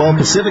Friday at 12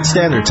 Pacific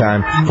Standard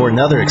Time for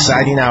another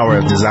exciting hour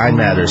of Design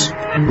Matters,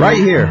 right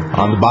here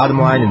on the Bottom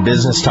Line in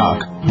Business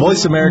Talk,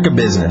 Voice America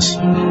Business.